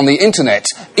for it on the internet,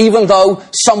 even though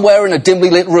somewhere in a dimly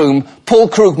lit room, Paul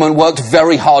Krugman worked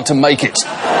very hard to make it.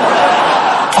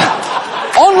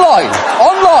 Online.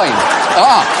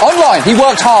 He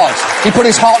worked hard. He put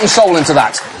his heart and soul into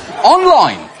that.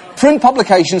 Online, print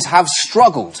publications have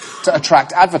struggled to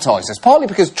attract advertisers, partly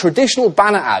because traditional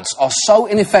banner ads are so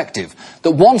ineffective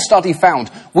that one study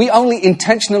found we only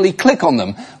intentionally click on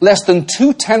them less than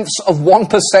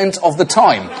 0.2% of the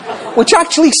time, which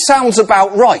actually sounds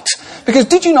about right. Because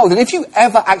did you know that if you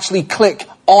ever actually click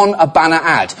on a banner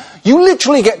ad, you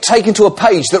literally get taken to a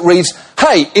page that reads,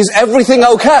 "Hey, is everything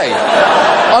okay?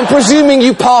 I'm presuming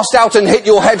you passed out and hit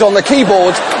your head on the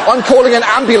keyboard. I'm calling an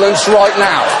ambulance right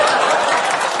now."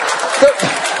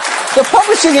 The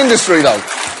publishing industry, though,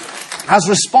 has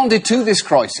responded to this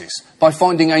crisis by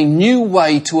finding a new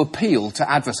way to appeal to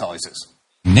advertisers.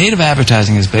 Native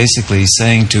advertising is basically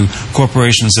saying to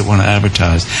corporations that want to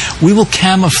advertise, we will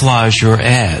camouflage your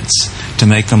ads to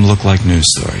make them look like news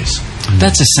stories.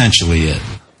 That's essentially it.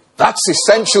 That's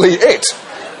essentially it.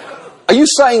 Are you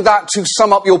saying that to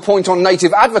sum up your point on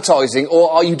native advertising,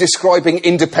 or are you describing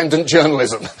independent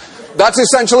journalism? That's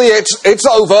essentially it. It's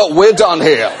over. We're done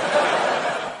here.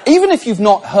 Even if you've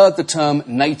not heard the term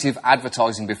native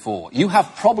advertising before, you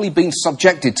have probably been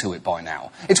subjected to it by now.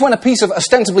 It's when a piece of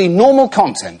ostensibly normal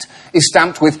content is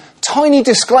stamped with tiny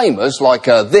disclaimers like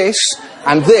this,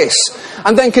 and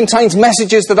then contains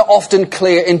messages that are often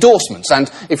clear endorsements. And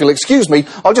if you'll excuse me,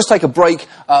 I'll just take a break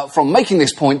from making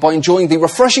this point by enjoying the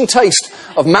refreshing taste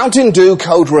of Mountain Dew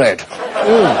Code Red.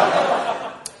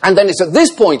 And then it's at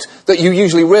this point that you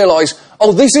usually realise,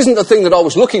 oh, this isn't the thing that I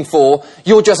was looking for.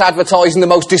 You're just advertising the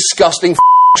most disgusting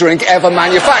drink ever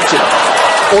manufactured.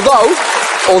 Although,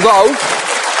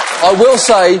 I will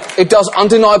say it does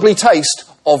undeniably taste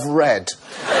of red.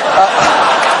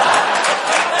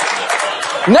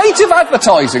 Native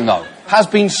advertising, though, has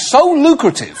been so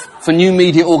lucrative for new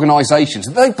media organisations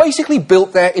that they've basically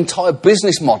built their entire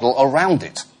business model around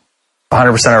it.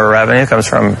 100% of our revenue comes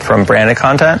from branded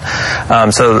content.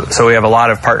 So we have a lot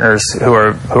of partners who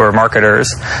are marketers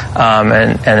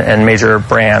and major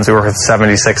brands. We work with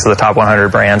 76 of the top 100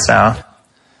 brands now.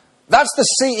 That's the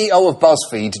CEO of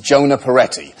BuzzFeed, Jonah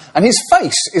Peretti. And his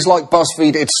face is like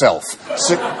BuzzFeed itself.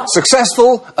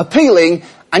 Successful, appealing,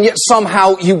 and yet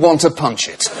somehow you want to punch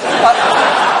it.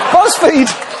 BuzzFeed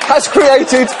has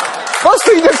created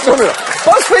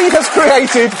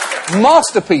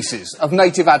masterpieces of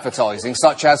native advertising,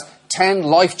 such as 10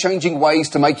 life-changing ways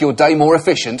to make your day more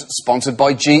efficient, sponsored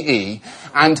by GE,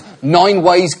 and 9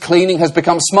 ways cleaning has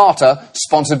become smarter,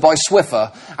 sponsored by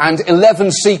Swiffer, and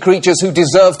 11 sea creatures who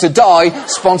deserve to die,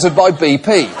 sponsored by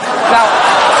BP. Now,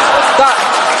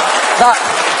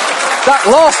 that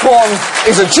last one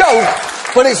is a joke,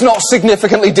 but it's not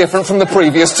significantly different from the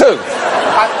previous two.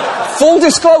 Full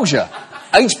disclosure,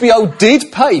 HBO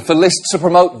did pay for lists to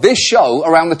promote this show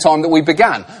around the time that we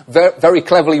began, very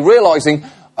cleverly realising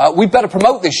we better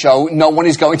promote this show, no one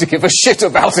is going to give a shit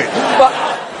about it.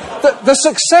 But the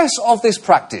success of this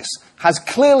practice has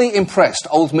clearly impressed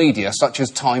old media such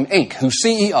as Time Inc., whose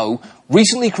CEO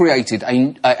recently created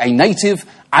a native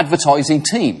advertising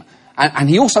team. And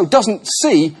he also doesn't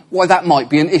see why that might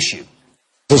be an issue.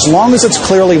 As long as it's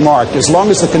clearly marked, as long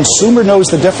as the consumer knows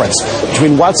the difference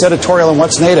between what's editorial and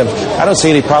what's native, I don't see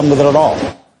any problem with it at all.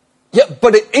 Yeah,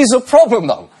 but it is a problem,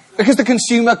 though, because the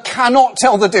consumer cannot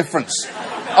tell the difference.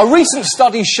 A recent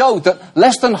study showed that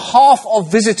less than half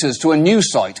of visitors to a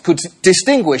news site could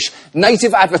distinguish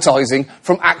native advertising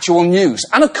from actual news.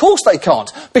 And of course they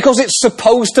can't, because it's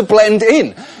supposed to blend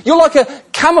in. You're like a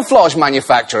camouflage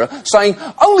manufacturer saying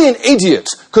only an idiot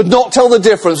could not tell the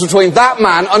difference between that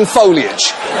man and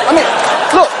foliage. I mean,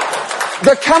 look,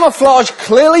 the camouflage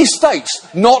clearly states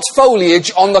not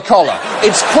foliage on the collar.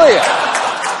 It's clear.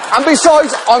 And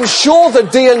besides, I'm sure the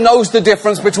deer knows the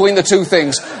difference between the two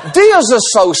things. Deers are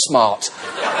so smart.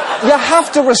 You have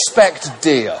to respect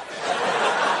deer.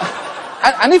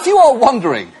 And if you are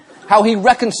wondering how he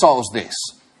reconciles this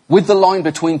with the line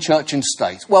between church and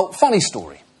state, well, funny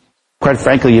story. Quite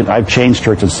frankly, I've changed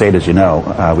church and state, as you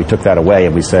know. We took that away,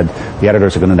 and we said the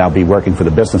editors are going to now be working for the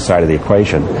business side of the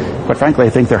equation. Quite frankly, I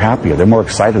think they're happier. They're more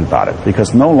excited about it,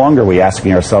 because no longer are we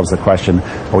asking ourselves the question,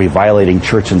 are we violating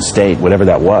church and state, whatever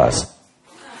that was?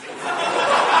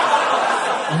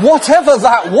 Whatever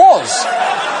that was.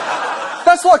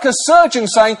 That's like a surgeon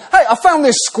saying, hey, I found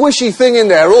this squishy thing in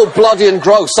there, all bloody and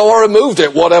gross, so I removed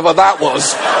it, whatever that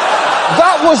was.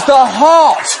 That was the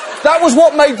heart. That was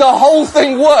what made the whole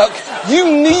thing work. You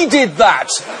needed that.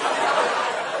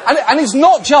 And it's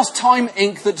not just Time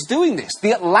Inc. that's doing this.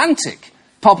 The Atlantic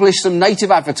published some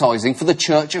native advertising for the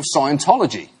Church of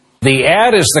Scientology. The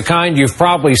ad is the kind you've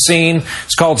probably seen.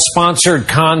 It's called sponsored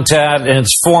content, and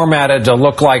it's formatted to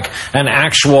look like an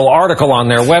actual article on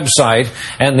their website.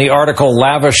 And the article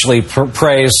lavishly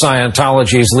praised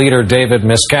Scientology's leader, David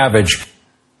Miscavige.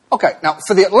 Okay, now,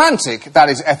 for The Atlantic, that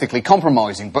is ethically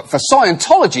compromising, but for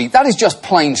Scientology, that is just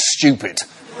plain stupid.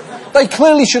 They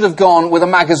clearly should have gone with a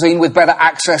magazine with better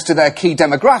access to their key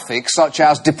demographics, such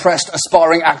as Depressed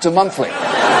Aspiring Actor Monthly.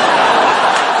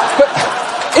 But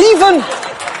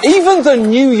even the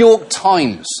New York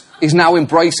Times is now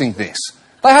embracing this.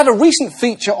 They had a recent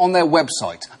feature on their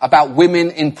website about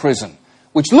women in prison,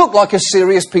 which looked like a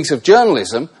serious piece of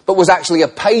journalism, but was actually a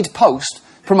paid post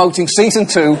promoting Season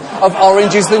 2 of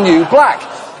Orange is the New Black.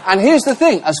 And here's the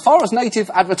thing, as far as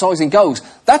native advertising goes,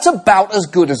 that's about as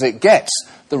good as it gets.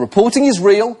 The reporting is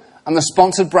real, and the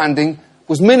sponsored branding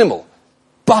was minimal.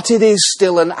 But it is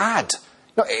still an ad.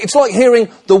 Now, it's like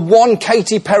hearing the one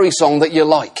Katy Perry song that you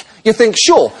like. You think,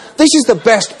 sure, this is the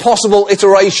best possible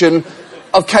iteration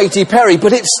of Katy Perry,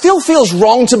 but it still feels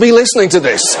wrong to be listening to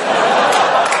this.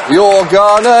 You're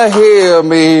gonna hear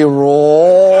me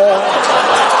roar,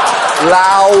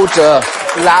 louder,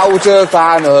 louder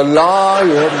than a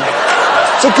lion.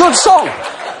 It's a good song.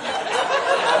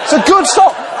 It's a good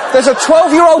song. There's a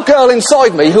 12-year-old girl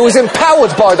inside me who is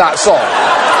empowered by that song.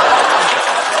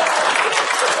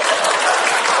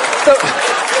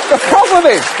 The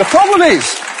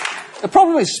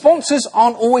problem is, sponsors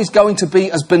aren't always going to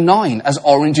be as benign as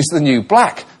Orange is the New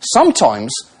Black.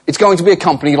 Sometimes it's going to be a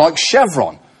company like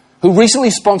Chevron, who recently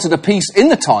sponsored a piece in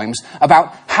the Times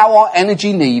about how our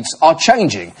energy needs are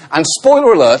changing. And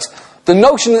spoiler alert, the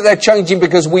notion that they're changing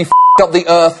because we f***ed up the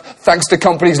earth thanks to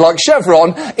companies like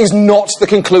Chevron is not the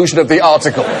conclusion of the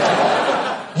article.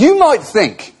 You might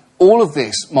think all of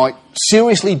this might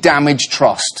seriously damage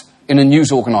trust in a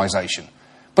news organisation,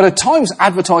 but a Times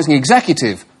advertising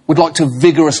executive would like to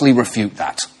vigorously refute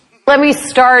that. Let me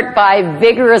start by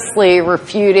vigorously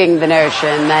refuting the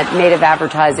notion that native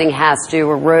advertising has to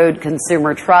erode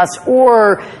consumer trust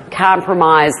or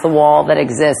compromise the wall that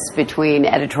exists between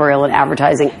editorial and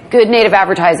advertising. Good native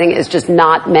advertising is just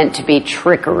not meant to be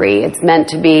trickery. It's meant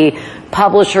to be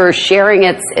publishers sharing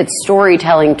its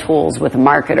storytelling tools with a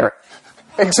marketer.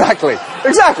 Exactly.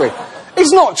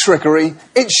 It's not trickery,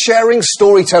 it's sharing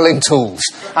storytelling tools.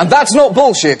 And that's not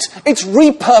bullshit, it's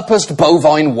repurposed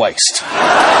bovine waste.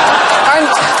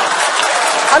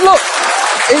 And look,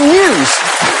 in news,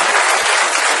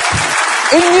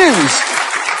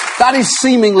 that is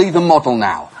seemingly the model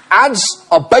now. Ads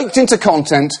are baked into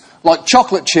content like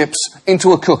chocolate chips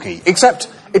into a cookie, except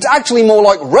it's actually more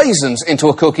like raisins into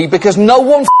a cookie because no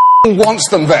one wants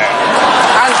them there.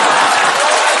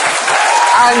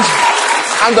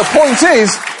 And the point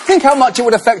is, think how much it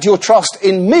would affect your trust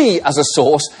in me as a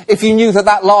source if you knew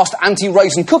that last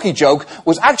anti-raisin cookie joke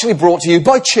was actually brought to you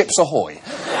by Chips Ahoy.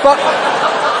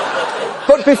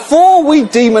 But before we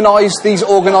demonise these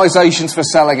organisations for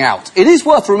selling out, it is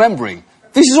worth remembering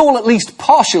this is all at least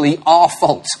partially our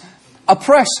fault. A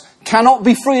press cannot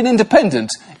be free and independent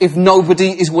if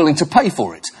nobody is willing to pay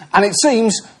for it. And it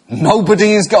seems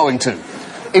nobody is going to.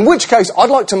 In which case, I'd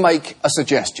like to make a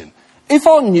suggestion. If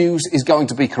our news is going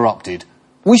to be corrupted,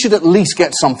 we should at least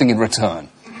get something in return.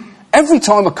 Every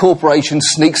time a corporation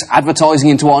sneaks advertising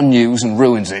into our news and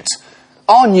ruins it,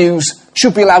 our news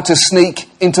should be allowed to sneak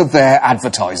into their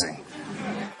advertising.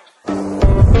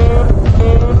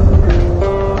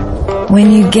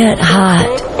 When you get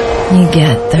hot, you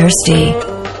get thirsty.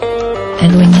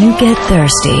 And when you get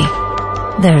thirsty,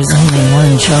 there's only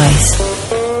one choice.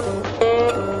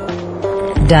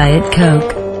 Diet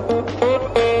Coke.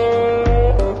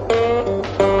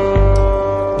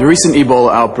 The recent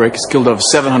Ebola outbreak has killed over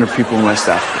 700 people in West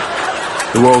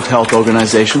Africa. The World Health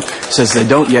Organization says they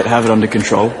don't yet have it under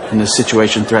control, and the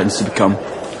situation threatens to become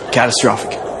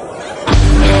catastrophic.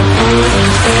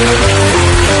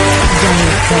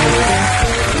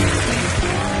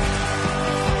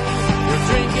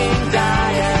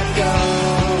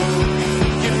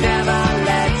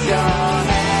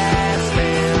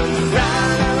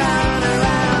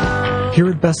 Here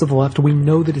at Best of the Left, we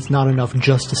know that it's not enough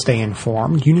just to stay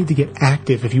informed. You need to get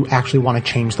active if you actually want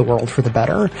to change the world for the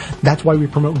better. That's why we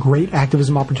promote great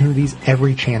activism opportunities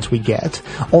every chance we get.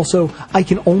 Also, I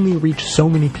can only reach so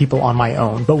many people on my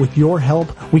own, but with your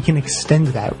help, we can extend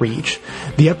that reach.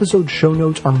 The episode show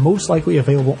notes are most likely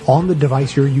available on the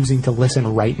device you're using to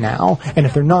listen right now, and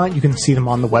if they're not, you can see them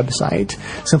on the website.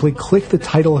 Simply click the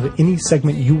title of any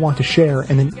segment you want to share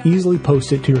and then easily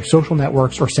post it to your social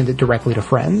networks or send it directly to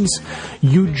friends.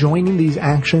 You joining these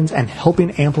actions and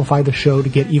helping amplify the show to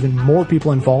get even more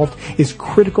people involved is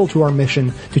critical to our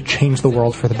mission to change the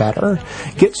world for the better.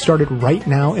 Get started right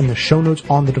now in the show notes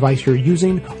on the device you're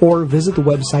using, or visit the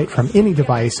website from any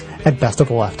device at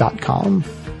bestoftheleft.com.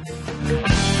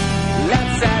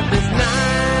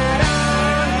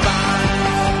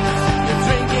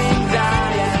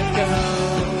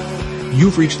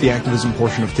 You've reached the activism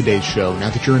portion of today's show. Now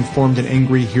that you're informed and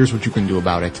angry, here's what you can do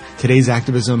about it. Today's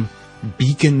activism: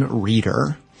 Beacon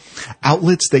Reader.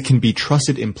 Outlets that can be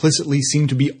trusted implicitly seem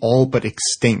to be all but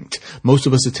extinct. Most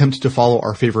of us attempt to follow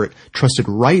our favorite trusted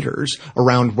writers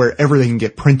around wherever they can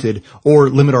get printed, or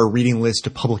limit our reading list to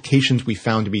publications we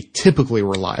found to be typically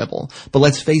reliable. But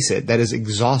let's face it, that is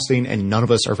exhausting and none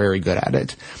of us are very good at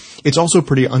it. It's also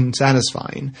pretty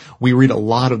unsatisfying. We read a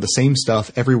lot of the same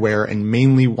stuff everywhere and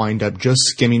mainly wind up just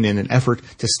skimming in an effort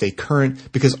to stay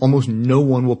current because almost no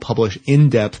one will publish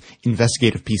in-depth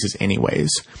investigative pieces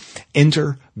anyways.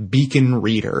 Enter Beacon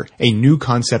Reader, a new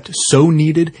concept so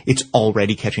needed it's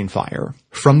already catching fire.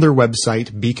 From their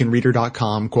website,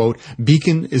 beaconreader.com, quote,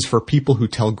 "Beacon is for people who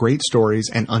tell great stories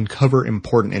and uncover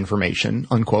important information,"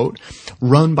 unquote.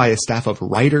 Run by a staff of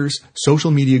writers,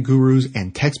 social media gurus,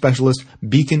 and tech specialists,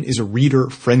 Beacon is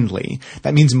reader-friendly.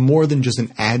 That means more than just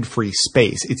an ad-free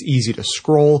space. It's easy to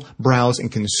scroll, browse,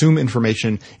 and consume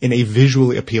information in a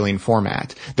visually appealing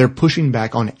format. They're pushing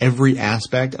back on every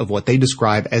aspect of what they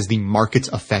describe as the market's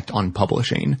effect on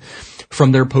publishing.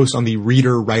 From their post on the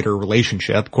reader-writer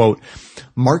relationship, quote,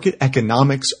 "Market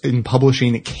economics in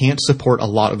publishing can't support a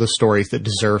lot of the stories that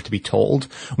deserve to be told.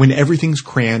 When everything's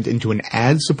crammed into an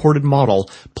ad-supported model,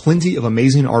 plenty of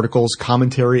amazing articles,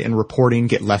 commentary, and reporting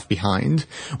get left behind.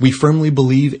 We firmly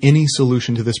believe any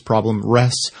solution to this problem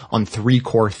rests on three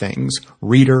core things: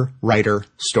 reader, writer,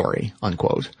 story,"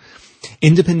 unquote.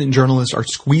 Independent journalists are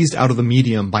squeezed out of the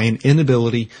medium by an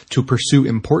inability to pursue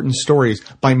important stories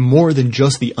by more than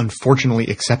just the unfortunately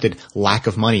accepted lack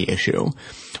of money issue.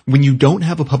 When you don't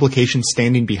have a publication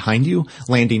standing behind you,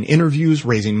 landing interviews,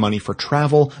 raising money for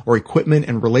travel, or equipment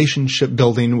and relationship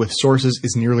building with sources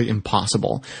is nearly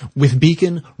impossible. With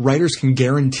Beacon, writers can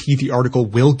guarantee the article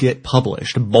will get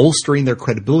published, bolstering their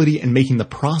credibility and making the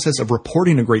process of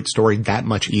reporting a great story that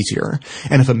much easier.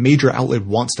 And if a major outlet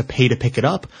wants to pay to pick it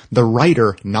up, the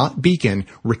writer, not Beacon,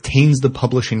 retains the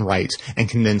publishing rights and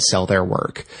can then sell their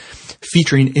work.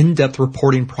 Featuring in-depth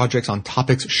reporting projects on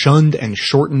topics shunned and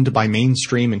shortened by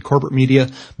mainstream and corporate media,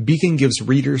 Beacon gives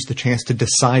readers the chance to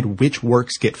decide which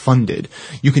works get funded.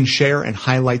 You can share and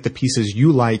highlight the pieces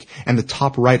you like, and the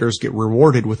top writers get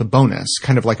rewarded with a bonus,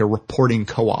 kind of like a reporting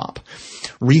co-op.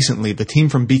 Recently, the team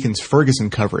from Beacon's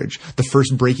Ferguson coverage, the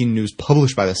first breaking news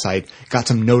published by the site, got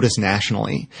some notice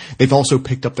nationally. They've also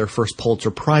picked up their first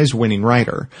Pulitzer Prize-winning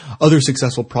writer. Other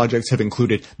successful projects have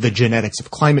included The Genetics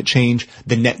of Climate Change,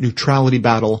 The Net Neutrality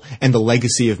Battle, and The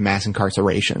Legacy of Mass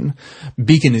Incarceration.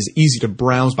 Beacon is easy to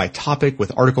browse by topic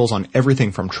with articles on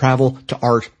everything from travel to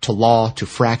art to law to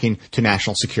fracking to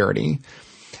national security.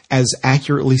 As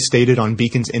accurately stated on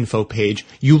Beacon's info page,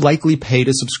 you likely pay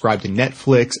to subscribe to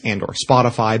Netflix and or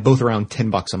Spotify, both around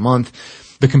 $10 a month.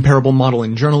 The comparable model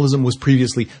in journalism was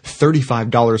previously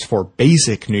 $35 for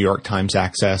basic New York Times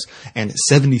access and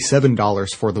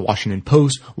 $77 for the Washington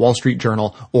Post, Wall Street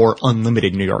Journal, or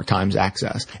unlimited New York Times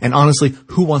access. And honestly,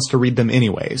 who wants to read them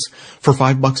anyways? For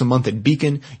 $5 a month at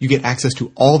Beacon, you get access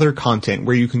to all their content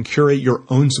where you can curate your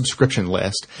own subscription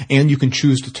list, and you can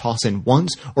choose to toss in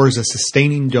once or as a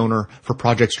sustaining donor for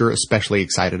projects you're especially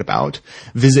excited about.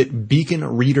 Visit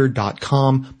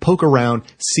beaconreader.com, poke around,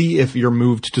 see if you're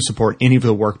moved to support any of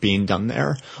the work being done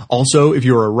there. Also, if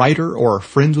you're a writer or are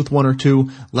friends with one or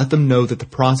two, let them know that the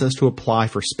process to apply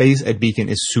for space at Beacon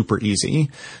is super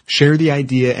easy. Share the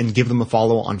idea and give them a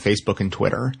follow on Facebook and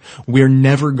Twitter. We're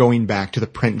never going back to the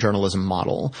print journalism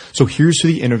model, so here's to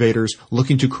the innovators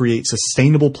looking to create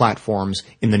sustainable platforms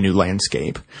in the new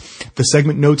landscape. The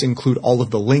segment notes include all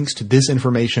of the links to this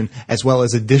information as well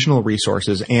as additional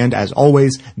resources, and as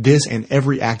always, this and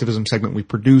every activism segment we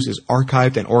produce is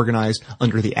archived and organized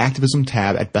under the activism tab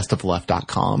at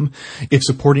bestoftheleft.com. If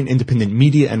supporting independent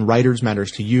media and writers matters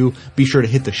to you, be sure to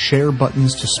hit the share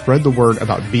buttons to spread the word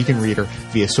about Beacon Reader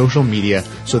via social media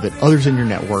so that others in your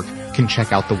network can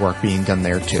check out the work being done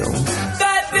there too.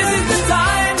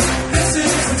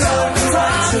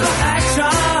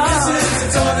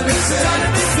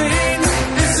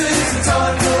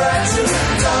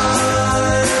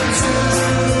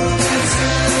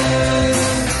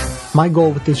 My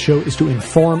goal with this show is to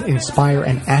inform, inspire,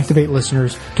 and activate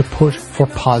listeners to push for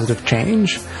positive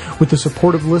change. With the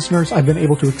support of listeners, I've been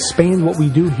able to expand what we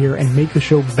do here and make the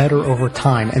show better over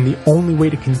time, and the only way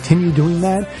to continue doing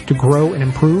that, to grow and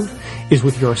improve, is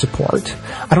with your support.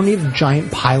 I don't need a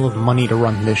giant pile of money to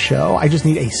run this show. I just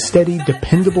need a steady,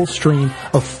 dependable stream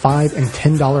of $5 and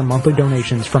 $10 monthly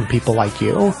donations from people like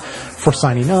you. For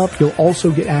signing up, you'll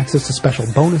also get access to special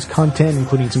bonus content,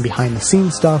 including some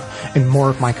behind-the-scenes stuff and more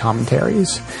of my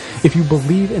commentaries. If you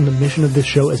believe in the mission of this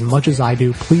show as much as I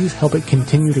do, please help it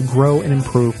continue to grow and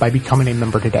improve by becoming a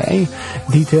member today.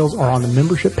 Details are on the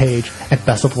membership page at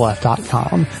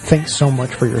bestofleft.com. Thanks so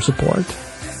much for your support.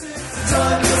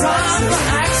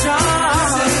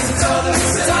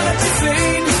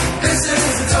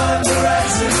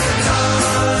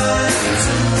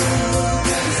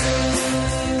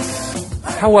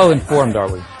 How well informed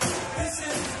are we?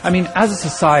 I mean, as a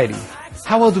society,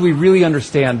 how well do we really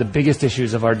understand the biggest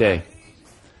issues of our day?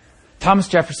 Thomas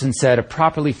Jefferson said a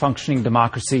properly functioning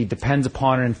democracy depends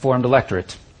upon an informed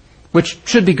electorate, which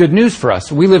should be good news for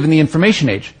us. We live in the information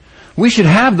age. We should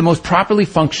have the most properly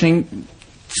functioning,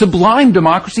 sublime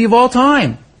democracy of all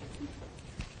time.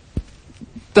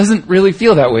 Doesn't really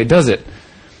feel that way, does it?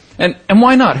 And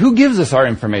why not? Who gives us our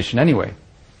information anyway?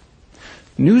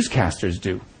 Newscasters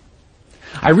do.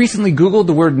 I recently Googled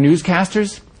the word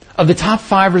newscasters. Of the top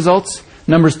 5 results,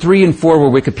 numbers 3 and 4 were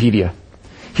Wikipedia.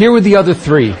 Here were the other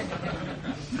 3.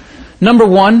 Number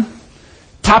 1,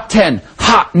 top 10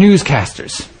 hot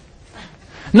newscasters.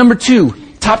 Number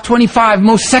 2, top 25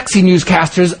 most sexy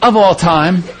newscasters of all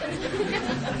time.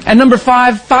 And number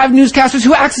 5 newscasters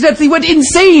who accidentally went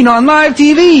insane on live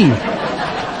TV.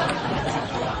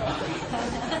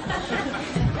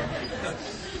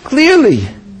 Clearly,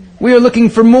 we are looking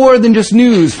for more than just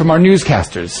news from our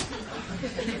newscasters.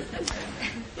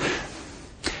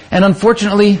 And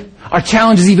unfortunately, our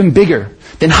challenge is even bigger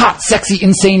than hot, sexy,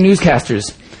 insane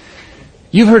newscasters.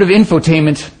 You've heard of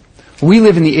infotainment. We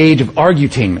live in the age of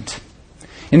argutainment.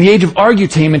 In the age of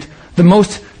argutainment, the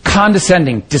most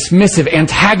condescending, dismissive,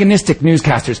 antagonistic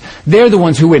newscasters, they're the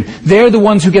ones who win. They're the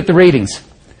ones who get the ratings.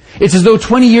 It's as though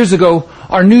 20 years ago,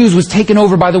 our news was taken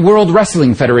over by the World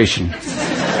Wrestling Federation.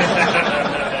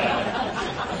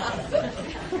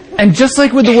 And just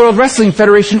like with the World Wrestling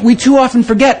Federation, we too often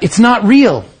forget it's not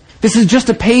real. This is just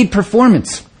a paid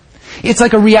performance. It's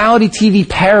like a reality TV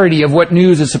parody of what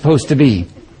news is supposed to be.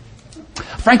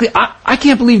 Frankly, I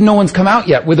can't believe no one's come out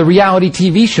yet with a reality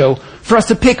TV show for us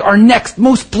to pick our next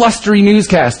most blustery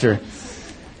newscaster.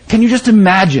 Can you just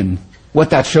imagine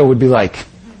what that show would be like?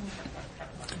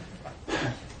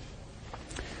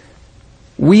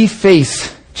 We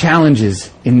face challenges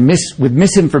with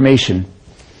misinformation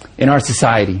in our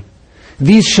society.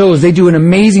 These shows, they do an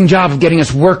amazing job of getting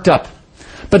us worked up,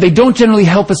 but they don't generally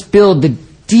help us build the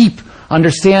deep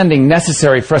understanding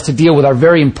necessary for us to deal with our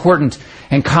very important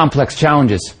and complex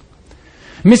challenges.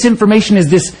 Misinformation is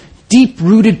this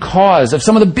deep-rooted cause of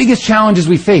some of the biggest challenges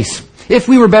we face. If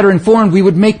we were better informed, we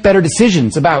would make better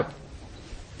decisions about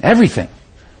everything.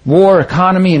 War,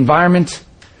 economy, environment,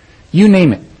 you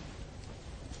name it.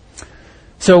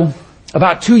 So,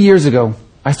 about 2 years ago,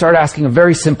 I started asking a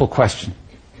very simple question.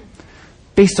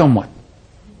 Based on what?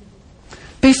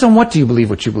 Based on what do you believe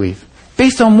what you believe?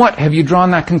 Based on what have you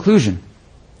drawn that conclusion?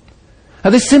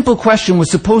 Now, this simple question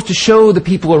was supposed to show the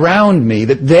people around me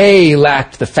that they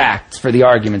lacked the facts for the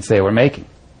arguments they were making.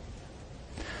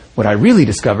 What I really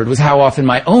discovered was how often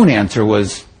my own answer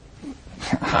was,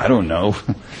 I don't know,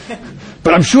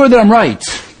 but I'm sure that I'm right.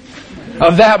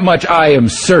 Of that much I am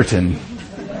certain.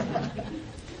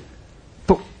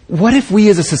 But what if we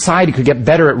as a society could get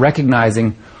better at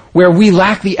recognizing where we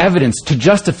lack the evidence to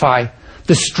justify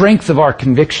the strength of our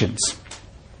convictions?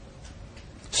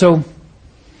 So,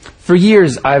 for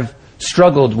years I've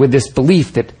struggled with this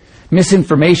belief that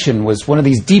misinformation was one of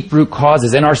these deep root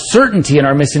causes, and our certainty in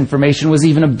our misinformation was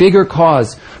even a bigger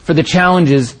cause for the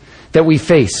challenges that we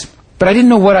face. But I didn't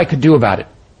know what I could do about it.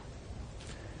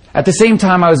 At the same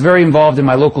time, I was very involved in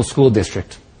my local school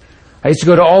district. I used to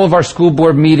go to all of our school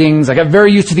board meetings. I got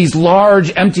very used to these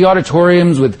large, empty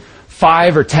auditoriums with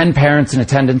 5 or 10 parents in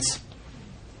attendance.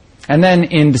 And then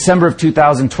in December of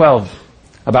 2012,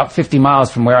 about 50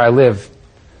 miles from where I live,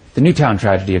 the Newtown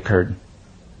tragedy occurred.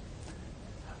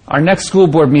 Our next school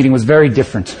board meeting was very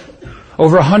different.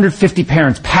 Over 150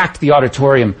 parents packed the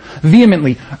auditorium,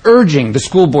 vehemently urging the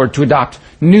school board to adopt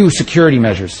new security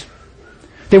measures.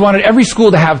 They wanted every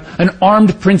school to have an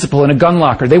armed principal and a gun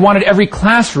locker. They wanted every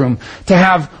classroom to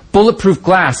have bulletproof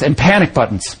glass and panic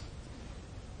buttons.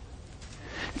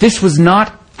 This was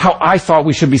not how I thought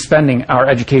we should be spending our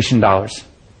education dollars.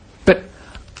 But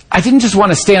I didn't just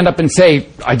want to stand up and say,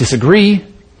 I disagree.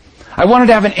 I wanted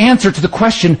to have an answer to the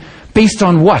question, based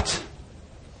on what?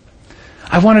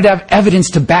 I wanted to have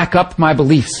evidence to back up my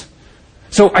beliefs.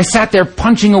 So I sat there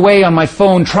punching away on my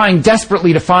phone, trying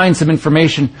desperately to find some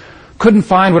information. Couldn't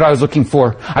find what I was looking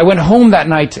for. I went home that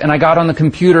night and I got on the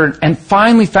computer and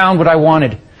finally found what I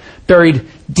wanted, buried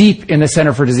deep in the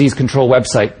Center for Disease Control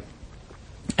website.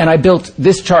 And I built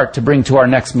this chart to bring to our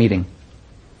next meeting.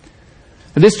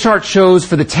 This chart shows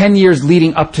for the 10 years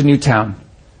leading up to Newtown,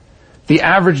 the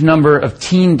average number of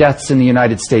teen deaths in the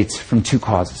United States from 2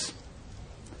 causes.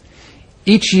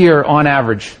 Each year, on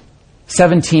average,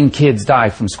 17 kids die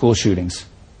from school shootings.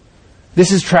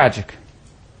 This is tragic.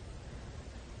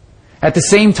 At the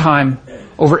same time,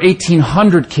 over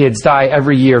 1,800 kids die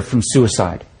every year from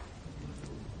suicide.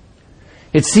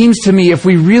 It seems to me if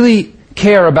we really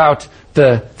care about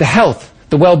the health,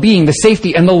 the well-being, the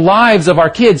safety, and the lives of our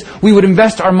kids, we would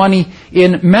invest our money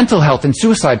in mental health and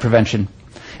suicide prevention,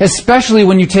 especially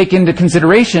when you take into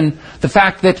consideration the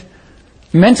fact that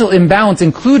mental imbalance,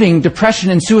 including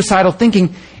depression and suicidal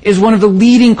thinking, is one of the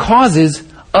leading causes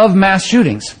of mass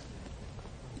shootings.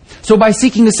 So by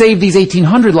seeking to save these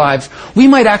 1,800 lives, we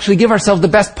might actually give ourselves the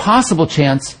best possible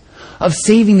chance of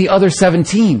saving the other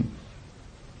 17.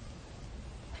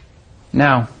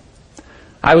 Now,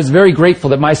 I was very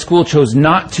grateful that my school chose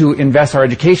not to invest our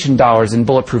education dollars in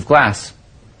bulletproof glass.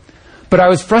 But I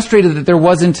was frustrated that there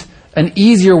wasn't an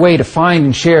easier way to find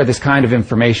and share this kind of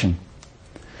information.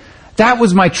 That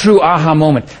was my true aha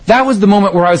moment. That was the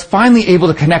moment where I was finally able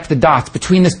to connect the dots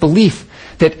between this belief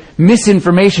that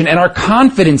misinformation and our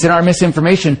confidence in our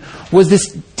misinformation was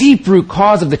this deep root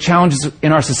cause of the challenges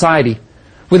in our society,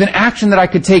 with an action that I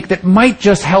could take that might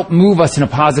just help move us in a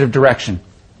positive direction.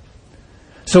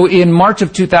 So in March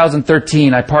of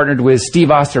 2013, I partnered with Steve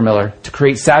Ostermiller to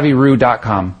create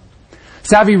SavvyRoo.com.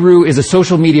 SavvyRoo is a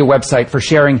social media website for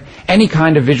sharing any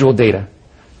kind of visual data: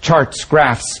 charts,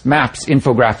 graphs, maps,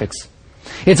 infographics.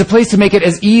 It's a place to make it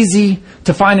as easy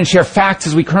to find and share facts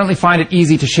as we currently find it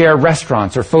easy to share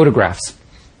restaurants or photographs.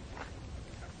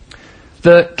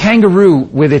 The kangaroo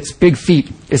with its big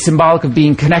feet is symbolic of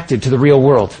being connected to the real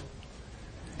world.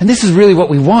 And this is really what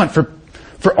we want for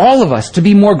all of us, to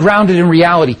be more grounded in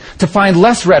reality, to find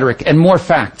less rhetoric and more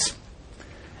facts.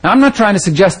 Now, I'm not trying to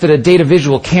suggest that a data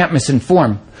visual can't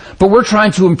misinform, but we're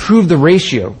trying to improve the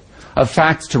ratio of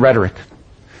facts to rhetoric,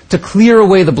 to clear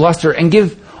away the bluster and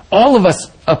give all of us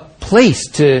a place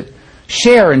to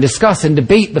share and discuss and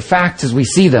debate the facts as we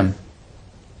see them.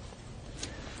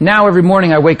 Now every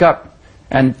morning I wake up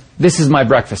and this is my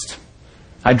breakfast.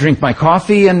 I drink my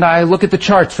coffee and I look at the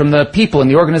charts from the people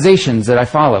and the organizations that I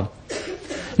follow.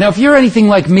 Now, if you're anything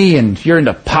like me and you're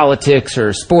into politics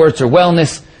or sports or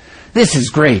wellness, this is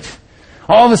great.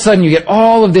 All of a sudden you get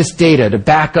all of this data to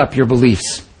back up your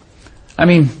beliefs. I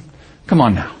mean, come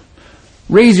on now.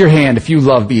 Raise your hand if you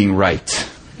love being right.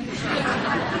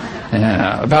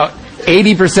 About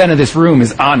 80% of this room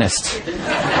is honest.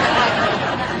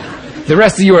 The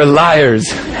rest of you are liars.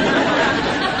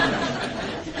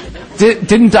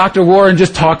 Didn't Dr. Warren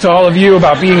just talk to all of you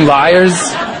about being liars?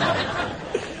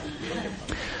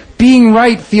 Being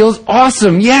right feels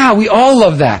awesome. Yeah, we all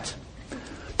love that.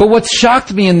 But what's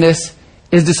shocked me in this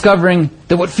is discovering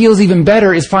that what feels even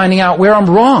better is finding out where I'm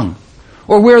wrong,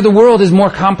 or where the world is more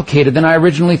complicated than I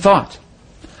originally thought.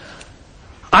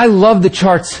 I love the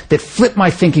charts that flip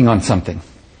my thinking on something.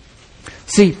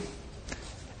 See,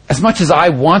 as much as I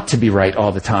want to be right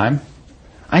all the time,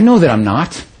 I know that I'm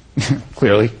not.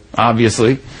 Clearly,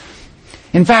 obviously.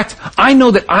 In fact, I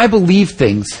know that I believe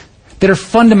things that are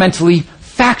fundamentally,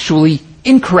 factually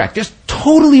incorrect, just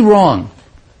totally wrong.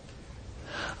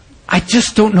 I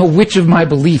just don't know which of my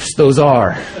beliefs those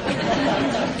are.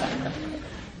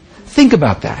 Think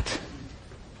about that.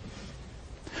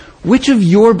 Which of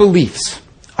your beliefs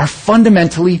are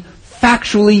fundamentally,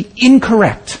 factually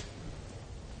incorrect?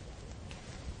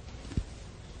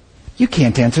 You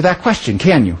can't answer that question,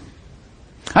 can you?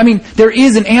 I mean, there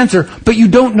is an answer, but you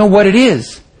don't know what it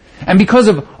is. And because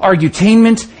of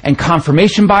argutainment and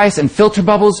confirmation bias and filter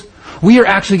bubbles, we are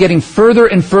actually getting further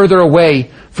and further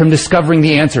away from discovering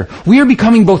the answer. We are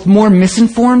becoming both more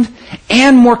misinformed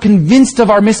and more convinced of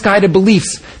our misguided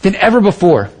beliefs than ever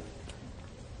before.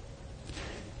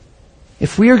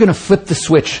 If we are going to flip the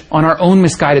switch on our own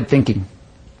misguided thinking,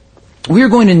 we are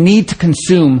going to need to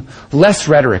consume less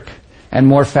rhetoric and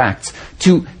more facts,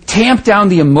 to tamp down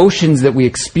the emotions that we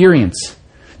experience,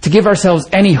 to give ourselves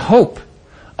any hope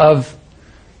of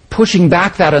pushing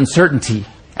back that uncertainty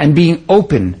and being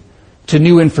open to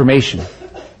new information.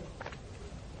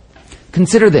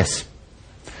 Consider this.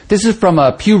 This is from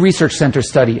a Pew Research Center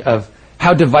study of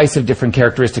how divisive different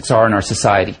characteristics are in our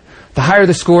society. The higher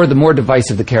the score, the more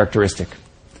divisive the characteristic.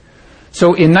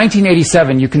 So in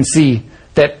 1987, you can see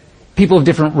that people of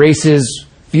different races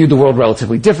viewed the world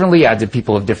relatively differently, as did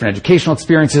people of different educational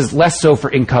experiences, less so for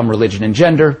income, religion, and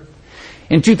gender.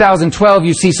 In 2012,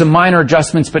 you see some minor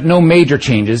adjustments, but no major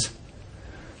changes.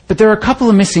 But there are a couple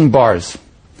of missing bars.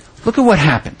 Look at what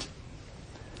happened.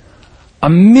 A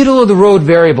middle-of-the-road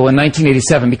variable in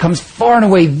 1987 becomes far and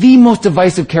away the most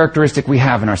divisive characteristic we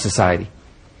have in our society.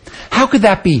 How could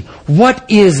that be? What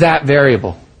is that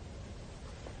variable?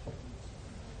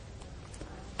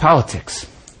 Politics.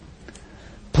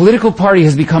 Political party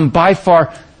has become by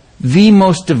far the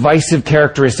most divisive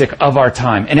characteristic of our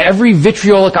time. And every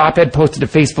vitriolic op-ed posted to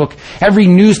Facebook, every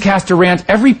newscaster rant,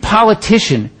 every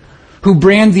politician who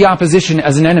brands the opposition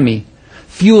as an enemy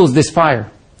fuels this fire.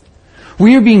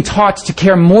 We are being taught to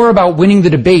care more about winning the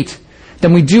debate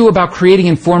than we do about creating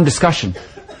informed discussion,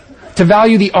 to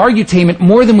value the argutainment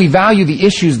more than we value the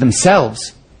issues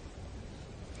themselves.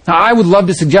 Now, I would love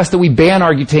to suggest that we ban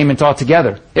argutainment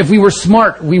altogether. If we were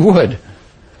smart, we would.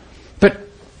 But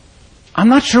I'm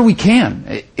not sure we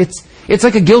can. It's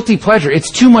like a guilty pleasure. It's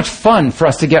too much fun for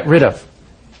us to get rid of.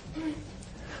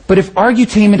 But if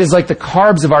argutainment is like the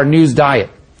carbs of our news diet,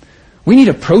 we need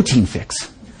a protein fix.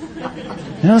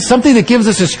 Something that gives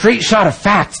us a straight shot of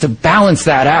facts to balance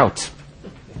that out.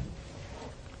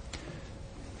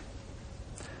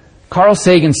 Carl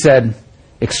Sagan said,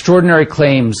 "Extraordinary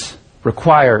claims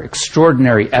require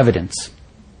extraordinary evidence."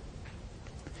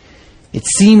 It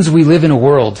seems we live in a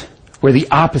world where the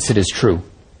opposite is true.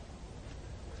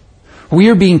 We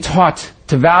are being taught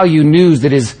to value news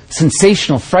that is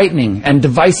sensational, frightening, and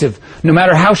divisive, no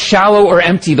matter how shallow or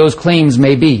empty those claims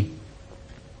may be.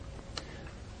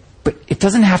 But it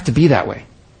doesn't have to be that way.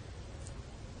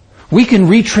 We can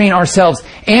retrain ourselves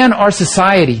and our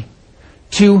society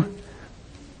to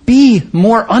be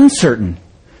more uncertain,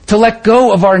 to let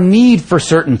go of our need for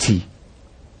certainty,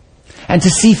 and to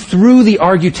see through the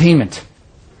argutainment.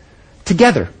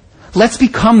 Together, let's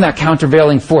become that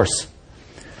countervailing force.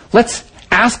 Let's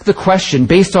ask the question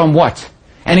based on what,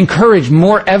 and encourage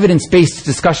more evidence-based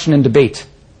discussion and debate.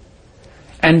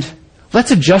 And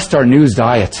let's adjust our news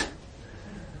diet.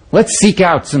 Let's seek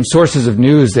out some sources of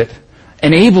news that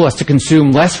enable us to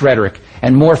consume less rhetoric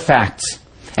and more facts.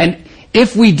 And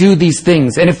if we do these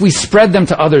things, and if we spread them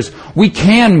to others, we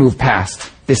can move past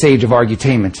this age of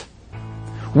argutainment.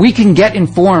 We can get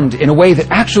informed in a way that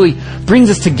actually brings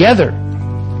us together,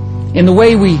 in the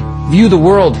way we view the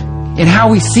world, in how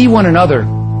we see one another,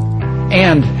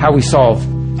 and how we solve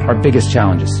our biggest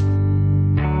challenges.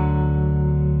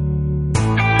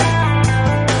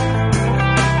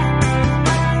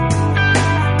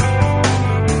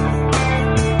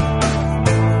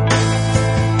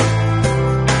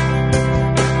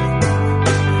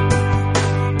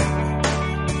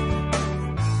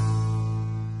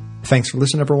 Thanks for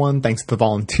listening, everyone. Thanks to the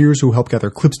volunteers who helped gather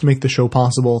clips to make the show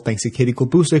possible. Thanks to Katie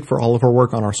Klabusik for all of her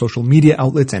work on our social media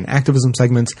outlets and activism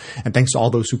segments. And thanks to all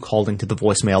those who called into the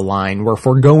voicemail line. We're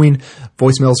foregoing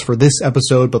voicemails for this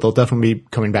episode, but they'll definitely be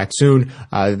coming back soon.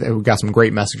 We've got some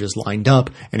great messages lined up.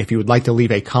 And if you would like to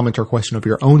leave a comment or question of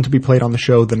your own to be played on the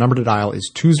show, the number to dial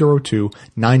is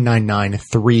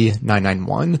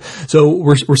 202-999-3991. So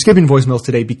we're skipping voicemails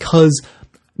today because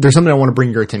there's something I want to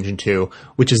bring your attention to,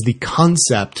 which is the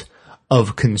concept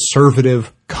of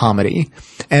conservative comedy.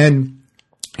 And,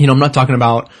 I'm not talking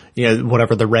about,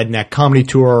 whatever the Redneck Comedy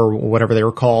Tour or whatever they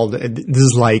were called. This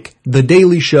is like The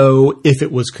Daily Show if it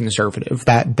was conservative,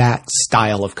 that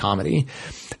style of comedy.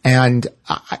 And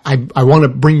I want to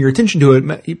bring your attention to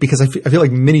it because I feel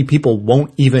like many people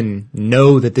won't even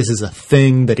know that this is a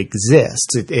thing that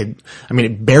exists.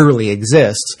 It barely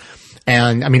exists.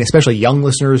 And especially young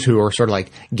listeners who are sort of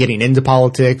like getting into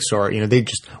politics or, they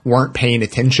just weren't paying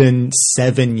attention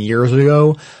 7 years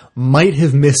ago might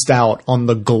have missed out on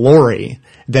the glory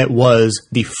that was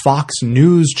the Fox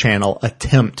News Channel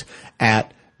attempt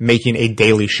at making a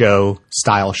Daily Show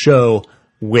style show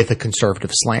with a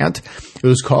conservative slant. It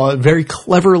was very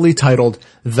cleverly titled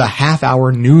The Half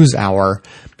Hour News Hour.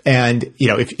 And,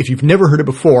 if you've never heard it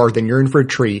before, then you're in for a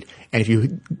treat. And if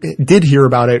you did hear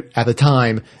about it at the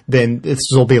time, then this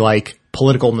will be like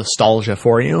political nostalgia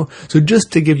for you. So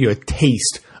just to give you a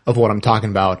taste of what I'm talking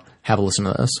about, have a listen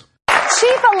to this.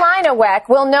 Chief Illiniwek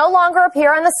will no longer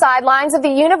appear on the sidelines of the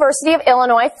University of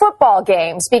Illinois football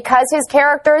games because his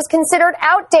character is considered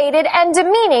outdated and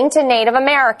demeaning to Native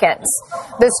Americans.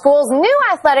 The school's new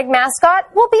athletic mascot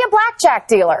will be a blackjack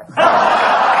dealer.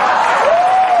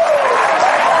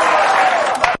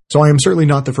 So I am certainly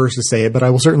not the first to say it, but I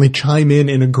will certainly chime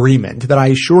in agreement that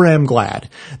I sure am glad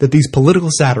that these political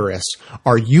satirists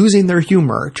are using their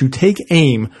humor to take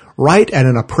aim right at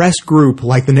an oppressed group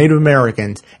like the Native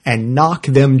Americans and knock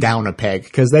them down a peg,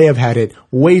 because they have had it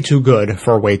way too good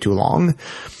for way too long.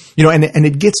 You know, and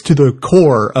it gets to the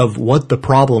core of what the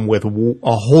problem with a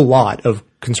whole lot of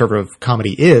conservative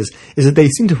comedy is that they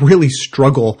seem to really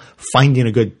struggle finding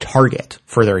a good target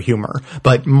for their humor.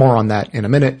 But more on that in a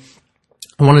minute.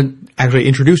 I want to actually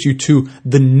introduce you to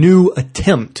the new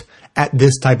attempt at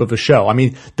this type of a show. I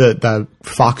mean, the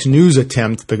Fox News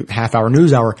attempt, the half-hour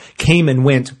news hour, came and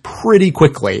went pretty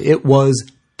quickly. It was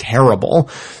terrible.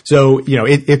 So, you know,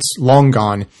 it's long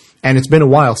gone, and it's been a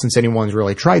while since anyone's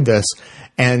really tried this.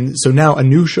 And so now a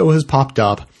new show has popped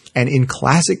up, and in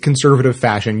classic conservative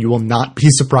fashion, you will not be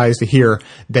surprised to hear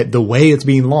that the way it's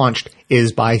being launched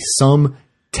is by some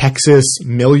Texas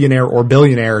millionaire or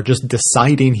billionaire just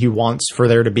deciding he wants for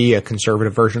there to be a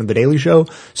conservative version of The Daily Show.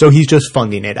 So he's just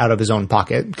funding it out of his own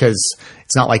pocket, because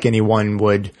it's not like anyone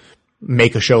would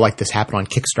make a show like this happen on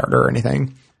Kickstarter or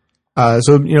anything.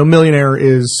 So, you know, millionaire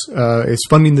is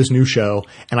funding this new show,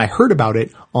 and I heard about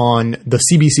it on the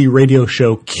CBC radio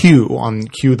show Q, on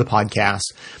Q the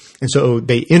podcast. And so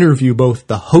they interview both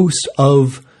the host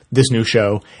of this new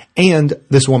show and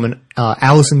this woman,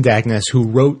 Alison Dagnes, who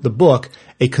wrote the book,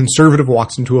 A Conservative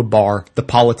Walks into a Bar, The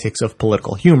Politics of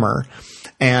Political Humor.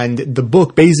 And the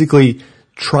book basically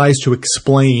tries to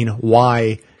explain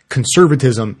why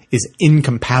conservatism is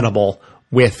incompatible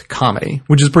with comedy,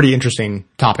 which is a pretty interesting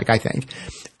topic, I think.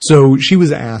 So she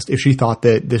was asked if she thought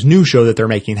that this new show that they're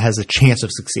making has a chance of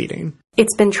succeeding.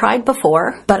 It's been tried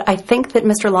before, but I think that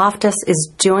Mr. Loftus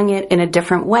is doing it in a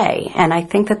different way. And I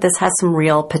think that this has some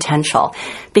real potential,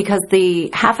 because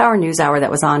the half-hour news hour that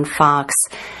was on Fox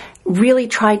really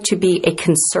tried to be a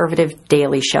conservative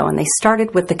daily show. And they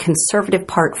started with the conservative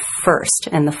part first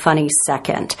and the funny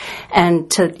second. And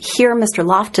to hear Mr.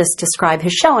 Loftus describe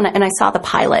his show, and I saw the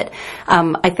pilot,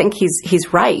 I think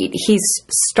he's right. He's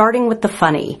starting with the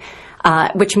funny,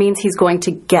 which means he's going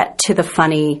to get to the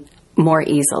funny more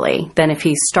easily than if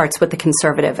he starts with the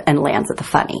conservative and lands at the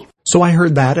funny. So I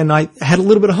heard that, and I had a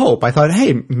little bit of hope. I thought,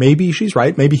 hey, maybe she's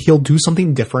right. Maybe he'll do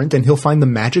something different, and he'll find the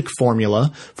magic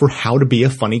formula for how to be a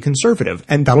funny conservative.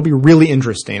 And that'll be really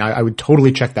interesting. I would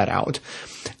totally check that out.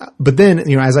 But then,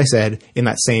 you know, as I said, in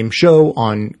that same show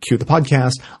on Q the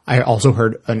podcast, I also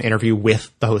heard an interview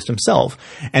with the host himself.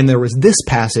 And there was this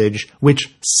passage,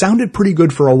 which sounded pretty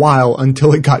good for a while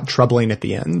until it got troubling at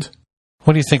the end.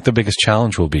 What do you think the biggest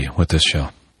challenge will be with this show?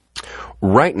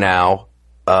 Right now,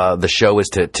 the show is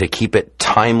to keep it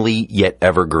timely yet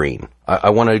evergreen. I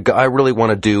really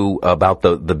want to do about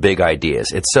the big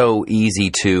ideas. It's so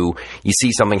easy you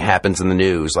see something happens in the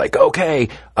news, like, okay,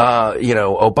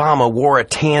 Obama wore a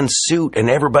tan suit and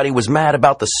everybody was mad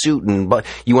about the suit, but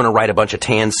you want to write a bunch of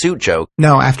tan suit jokes.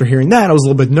 Now, after hearing that, I was a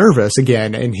little bit nervous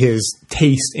again in his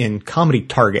taste in comedy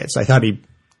targets. I thought he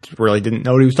really didn't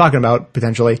know what he was talking about,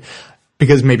 potentially,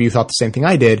 because maybe you thought the same thing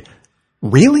I did.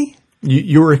 Really?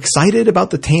 You were excited about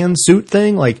the tan suit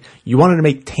thing? Like, you wanted to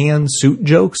make tan suit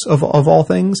jokes of all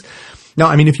things? Now,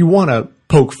 I mean, if you want to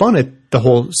poke fun at the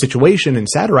whole situation and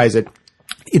satirize it,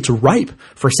 it's ripe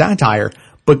for satire.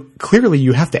 But clearly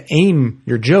you have to aim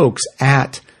your jokes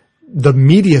at the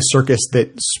media circus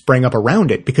that sprang up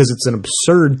around it, because it's an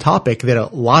absurd topic that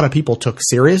a lot of people took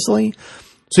seriously.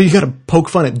 So you got to poke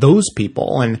fun at those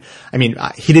people. And I mean,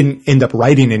 he didn't end up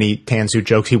writing any tan suit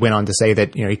jokes. He went on to say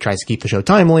that, you know, he tries to keep the show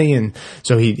timely, and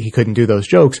so he couldn't do those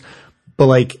jokes. But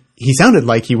like, he sounded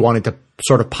like he wanted to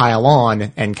sort of pile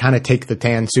on and kind of take the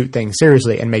tan suit thing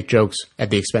seriously and make jokes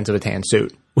at the expense of a tan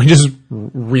suit, which is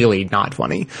really not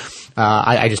funny.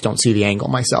 I just don't see the angle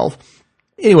myself.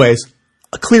 Anyways,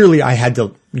 clearly I had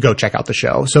to go check out the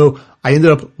show. So I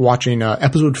ended up watching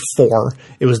episode 4.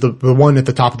 It was the one at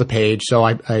the top of the page. So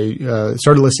I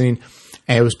started listening,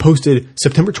 and it was posted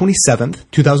September 27th,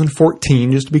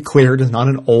 2014, just to be clear. It is not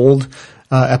an old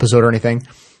episode or anything.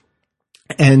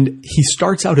 And he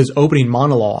starts out his opening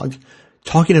monologue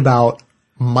talking about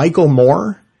Michael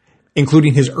Moore,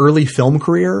 including his early film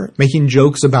career, making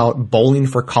jokes about Bowling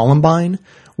for Columbine,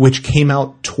 which came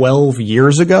out 12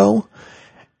 years ago.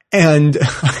 And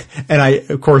I,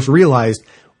 of course, realized,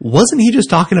 wasn't he just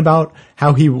talking about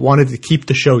how he wanted to keep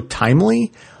the show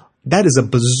timely? That is a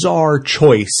bizarre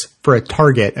choice for a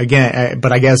target. Again,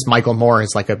 but I guess Michael Moore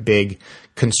is like a big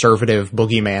conservative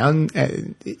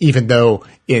boogeyman, even though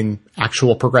in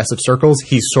actual progressive circles,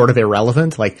 he's sort of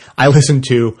irrelevant. Like, I listen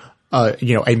to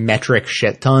a metric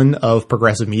shit ton of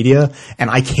progressive media, and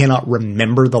I cannot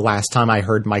remember the last time I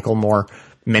heard Michael Moore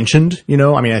mentioned.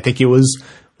 I mean, I think it was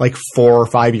like 4 or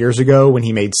 5 years ago when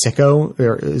he made Sicko.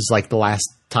 Is like the last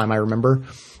time I remember.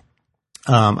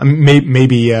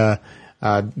 Maybe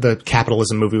the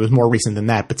capitalism movie was more recent than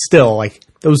that, but still, like,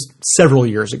 that was several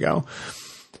years ago.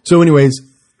 So anyways,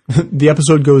 the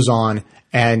episode goes on,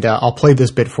 and I'll play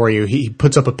this bit for you. He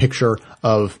puts up a picture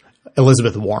of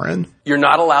Elizabeth Warren. You're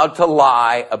not allowed to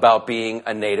lie about being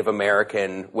a Native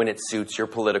American when it suits your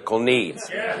political needs.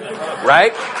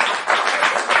 Right?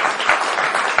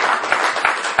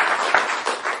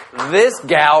 This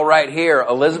gal right here,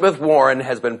 Elizabeth Warren,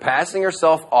 has been passing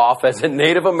herself off as a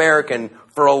Native American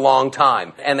for a long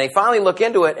time. And they finally look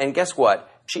into it, and guess what?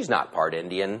 She's not part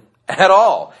Indian at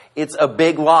all. It's a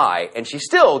big lie, and she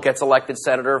still gets elected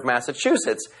senator of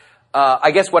Massachusetts.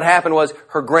 I guess what happened was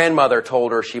her grandmother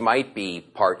told her she might be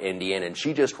part Indian, and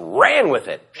she just ran with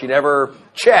it. She never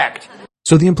checked.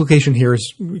 So the implication here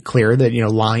is clear that,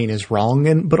 lying is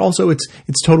wrong, but also it's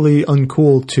totally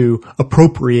uncool to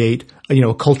appropriate,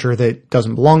 a culture that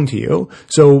doesn't belong to you.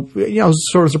 So, I was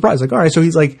sort of surprised, like, all right, so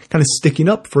he's like kind of sticking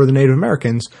up for the Native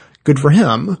Americans. Good for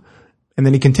him. And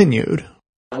then he continued.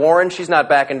 Warren, she's not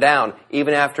backing down.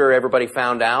 Even after everybody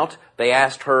found out, they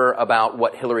asked her about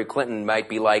what Hillary Clinton might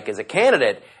be like as a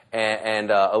candidate, and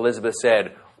Elizabeth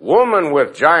said, "Woman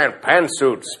with giant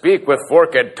pantsuit, speak with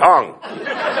forked tongue.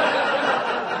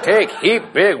 Take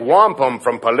heap big wampum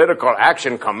from political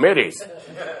action committees.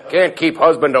 Can't keep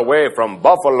husband away from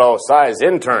buffalo-size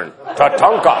intern.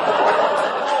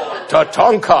 Tatonka.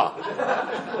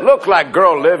 Tatonka. Look like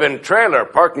girl live in trailer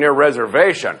parked near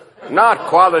reservation. Not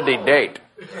quality date."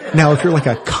 Now, if you're like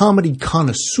a comedy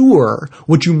connoisseur,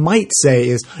 what you might say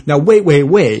is, now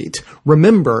wait.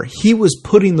 Remember, he was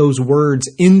putting those words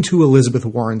into Elizabeth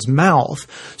Warren's mouth.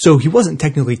 So he wasn't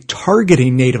technically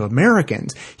targeting Native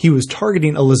Americans. He was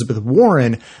targeting Elizabeth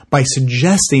Warren by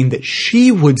suggesting that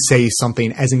she would say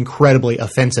something as incredibly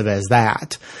offensive as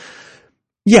that.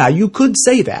 Yeah, you could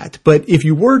say that, but if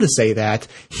you were to say that,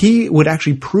 he would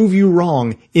actually prove you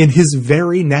wrong in his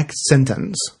very next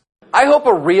sentence. I hope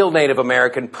a real Native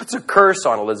American puts a curse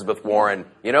on Elizabeth Warren.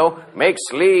 Make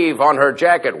sleeve on her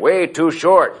jacket way too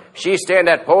short. She stand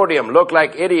at podium, look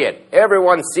like idiot.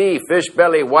 Everyone see fish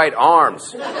belly white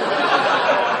arms.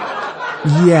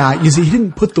 Yeah, you see, he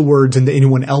didn't put the words into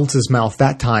anyone else's mouth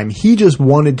that time. He just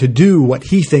wanted to do what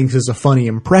he thinks is a funny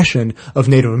impression of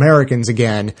Native Americans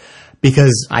again.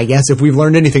 Because I guess if we've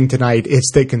learned anything tonight,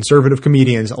 it's that conservative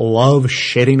comedians love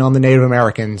shitting on the Native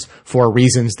Americans for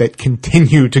reasons that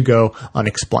continue to go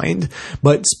unexplained.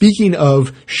 But speaking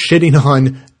of shitting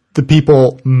on the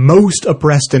people most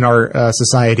oppressed in our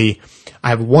society, I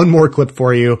have one more clip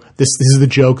for you. This is the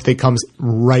joke that comes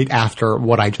right after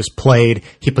what I just played.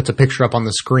 He puts a picture up on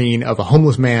the screen of a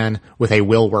homeless man with a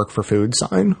 "Will Work for Food"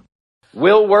 sign.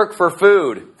 Will work for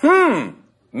food.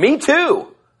 Me too.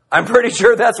 I'm pretty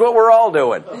sure that's what we're all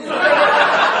doing.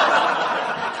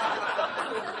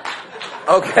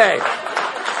 Okay.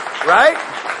 Right?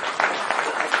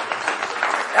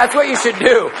 That's what you should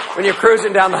do when you're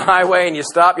cruising down the highway and you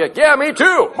stop. You're like, yeah, me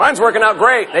too. Mine's working out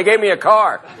great. They gave me a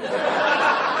car.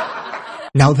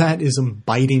 Now that is some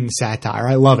biting satire.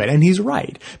 I love it. And he's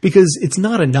right. Because it's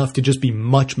not enough to just be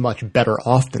much, much better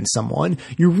off than someone.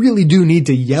 You really do need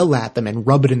to yell at them and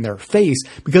rub it in their face.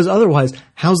 Because otherwise,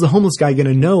 how's the homeless guy going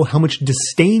to know how much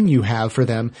disdain you have for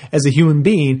them as a human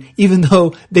being, even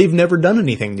though they've never done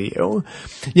anything to you?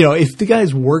 If the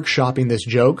guy's workshopping this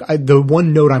joke, the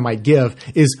one note I might give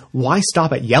is, why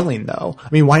stop at yelling, though? I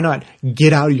mean, why not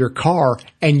get out of your car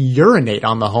and urinate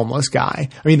on the homeless guy?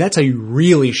 I mean, that's how you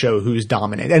really show who's dominant.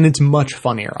 And it's much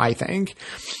funnier, I think.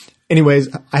 Anyways,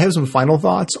 I have some final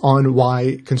thoughts on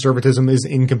why conservatism is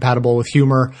incompatible with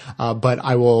humor, but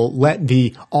I will let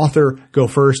the author go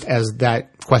first as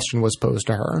that question was posed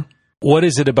to her. What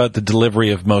is it about the delivery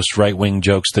of most right-wing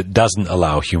jokes that doesn't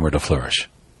allow humor to flourish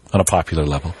on a popular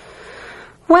level?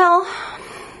 Well,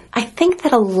 I think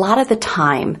that a lot of the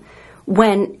time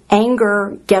when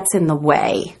anger gets in the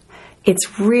way,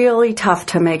 it's really tough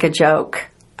to make a joke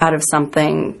out of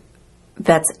something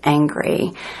that's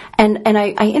angry. And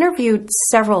I interviewed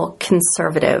several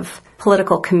conservative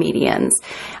political comedians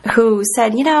who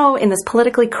said, in this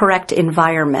politically correct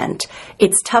environment,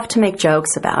 it's tough to make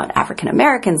jokes about African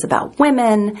Americans, about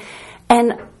women.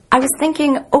 And I was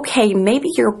thinking, okay, maybe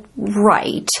you're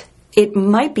right. It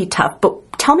might be tough,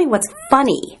 but tell me what's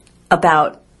funny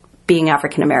about being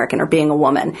African American or being a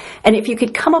woman. And if you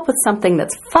could come up with something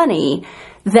that's funny,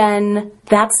 then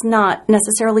that's not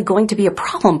necessarily going to be a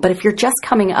problem. But if you're just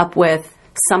coming up with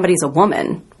somebody's a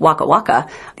woman, waka waka,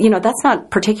 that's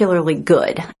not particularly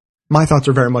good. my thoughts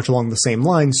are very much along the same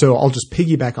line, so I'll just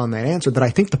piggyback on that answer that I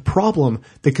think the problem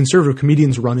that conservative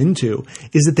comedians run into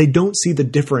is that they don't see the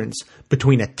difference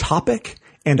between a topic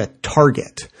and a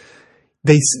target.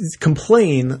 They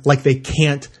complain like they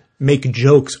can't make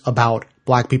jokes about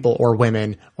black people or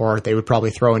women, or they would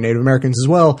probably throw in Native Americans as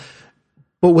well.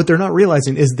 But what they're not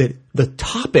realizing is that the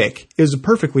topic is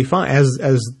perfectly fine, as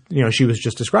you know, she was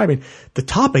just describing. The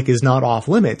topic is not off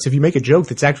limits. If you make a joke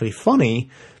that's actually funny,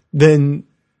 then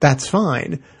that's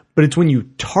fine. But it's when you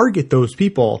target those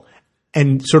people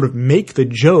and sort of make the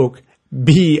joke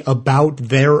be about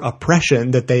their oppression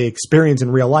that they experience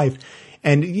in real life.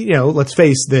 And, you know, let's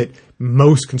face that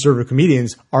most conservative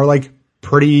comedians are like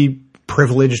pretty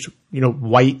privileged, you know,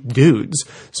 white dudes.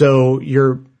 So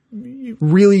you're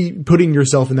really putting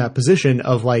yourself in that position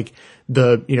of like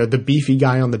the, you know, the beefy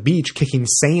guy on the beach kicking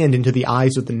sand into the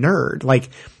eyes of the nerd. Like,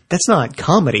 that's not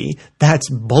comedy. That's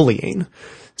bullying.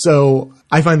 So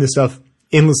I find this stuff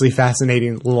endlessly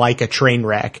fascinating, like a train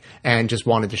wreck, and just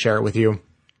wanted to share it with you.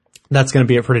 That's going to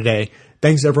be it for today.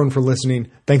 Thanks everyone for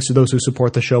listening. Thanks to those who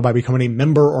support the show by becoming a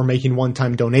member or making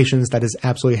one-time donations. That is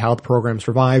absolutely how the program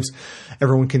survives.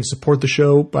 Everyone can support the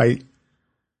show by,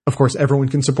 of course, everyone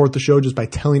can support the show just by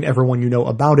telling everyone you know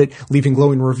about it, leaving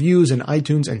glowing reviews in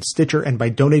iTunes and Stitcher, and by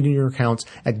donating your accounts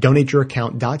at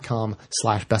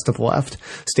donateyouraccount.com/bestoftheleft.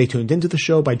 Stay tuned into the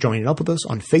show by joining up with us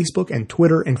on Facebook and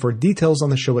Twitter, and for details on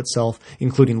the show itself,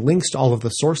 including links to all of the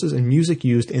sources and music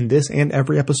used in this and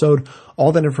every episode,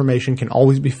 all that information can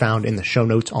always be found in the show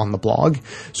notes on the blog.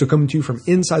 So coming to you from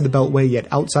inside the Beltway, yet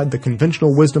outside the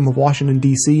conventional wisdom of Washington,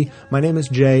 D.C., my name is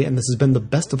Jay, and this has been the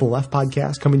Best of the Left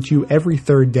podcast, coming to you every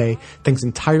third day, thanks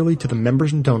entirely to the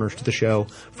members and donors to the show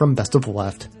from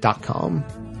bestoftheleft.com.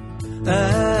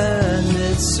 And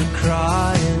it's a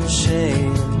crying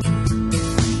shame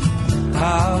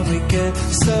how we get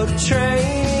so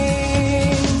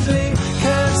trained. We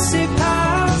can't see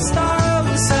past our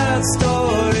own sad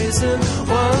stories and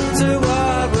wonder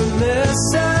what we're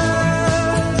missing.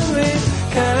 We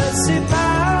can't see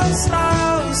past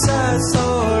our own sad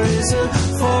stories and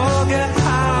forget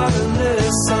how to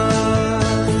listen.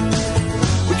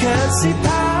 Can't see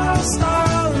past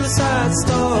our own sad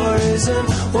stories and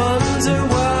wonder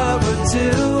what we're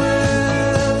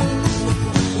doing.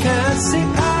 Can't see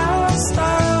past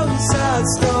our own sad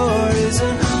stories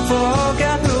and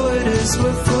forget who it is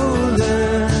we're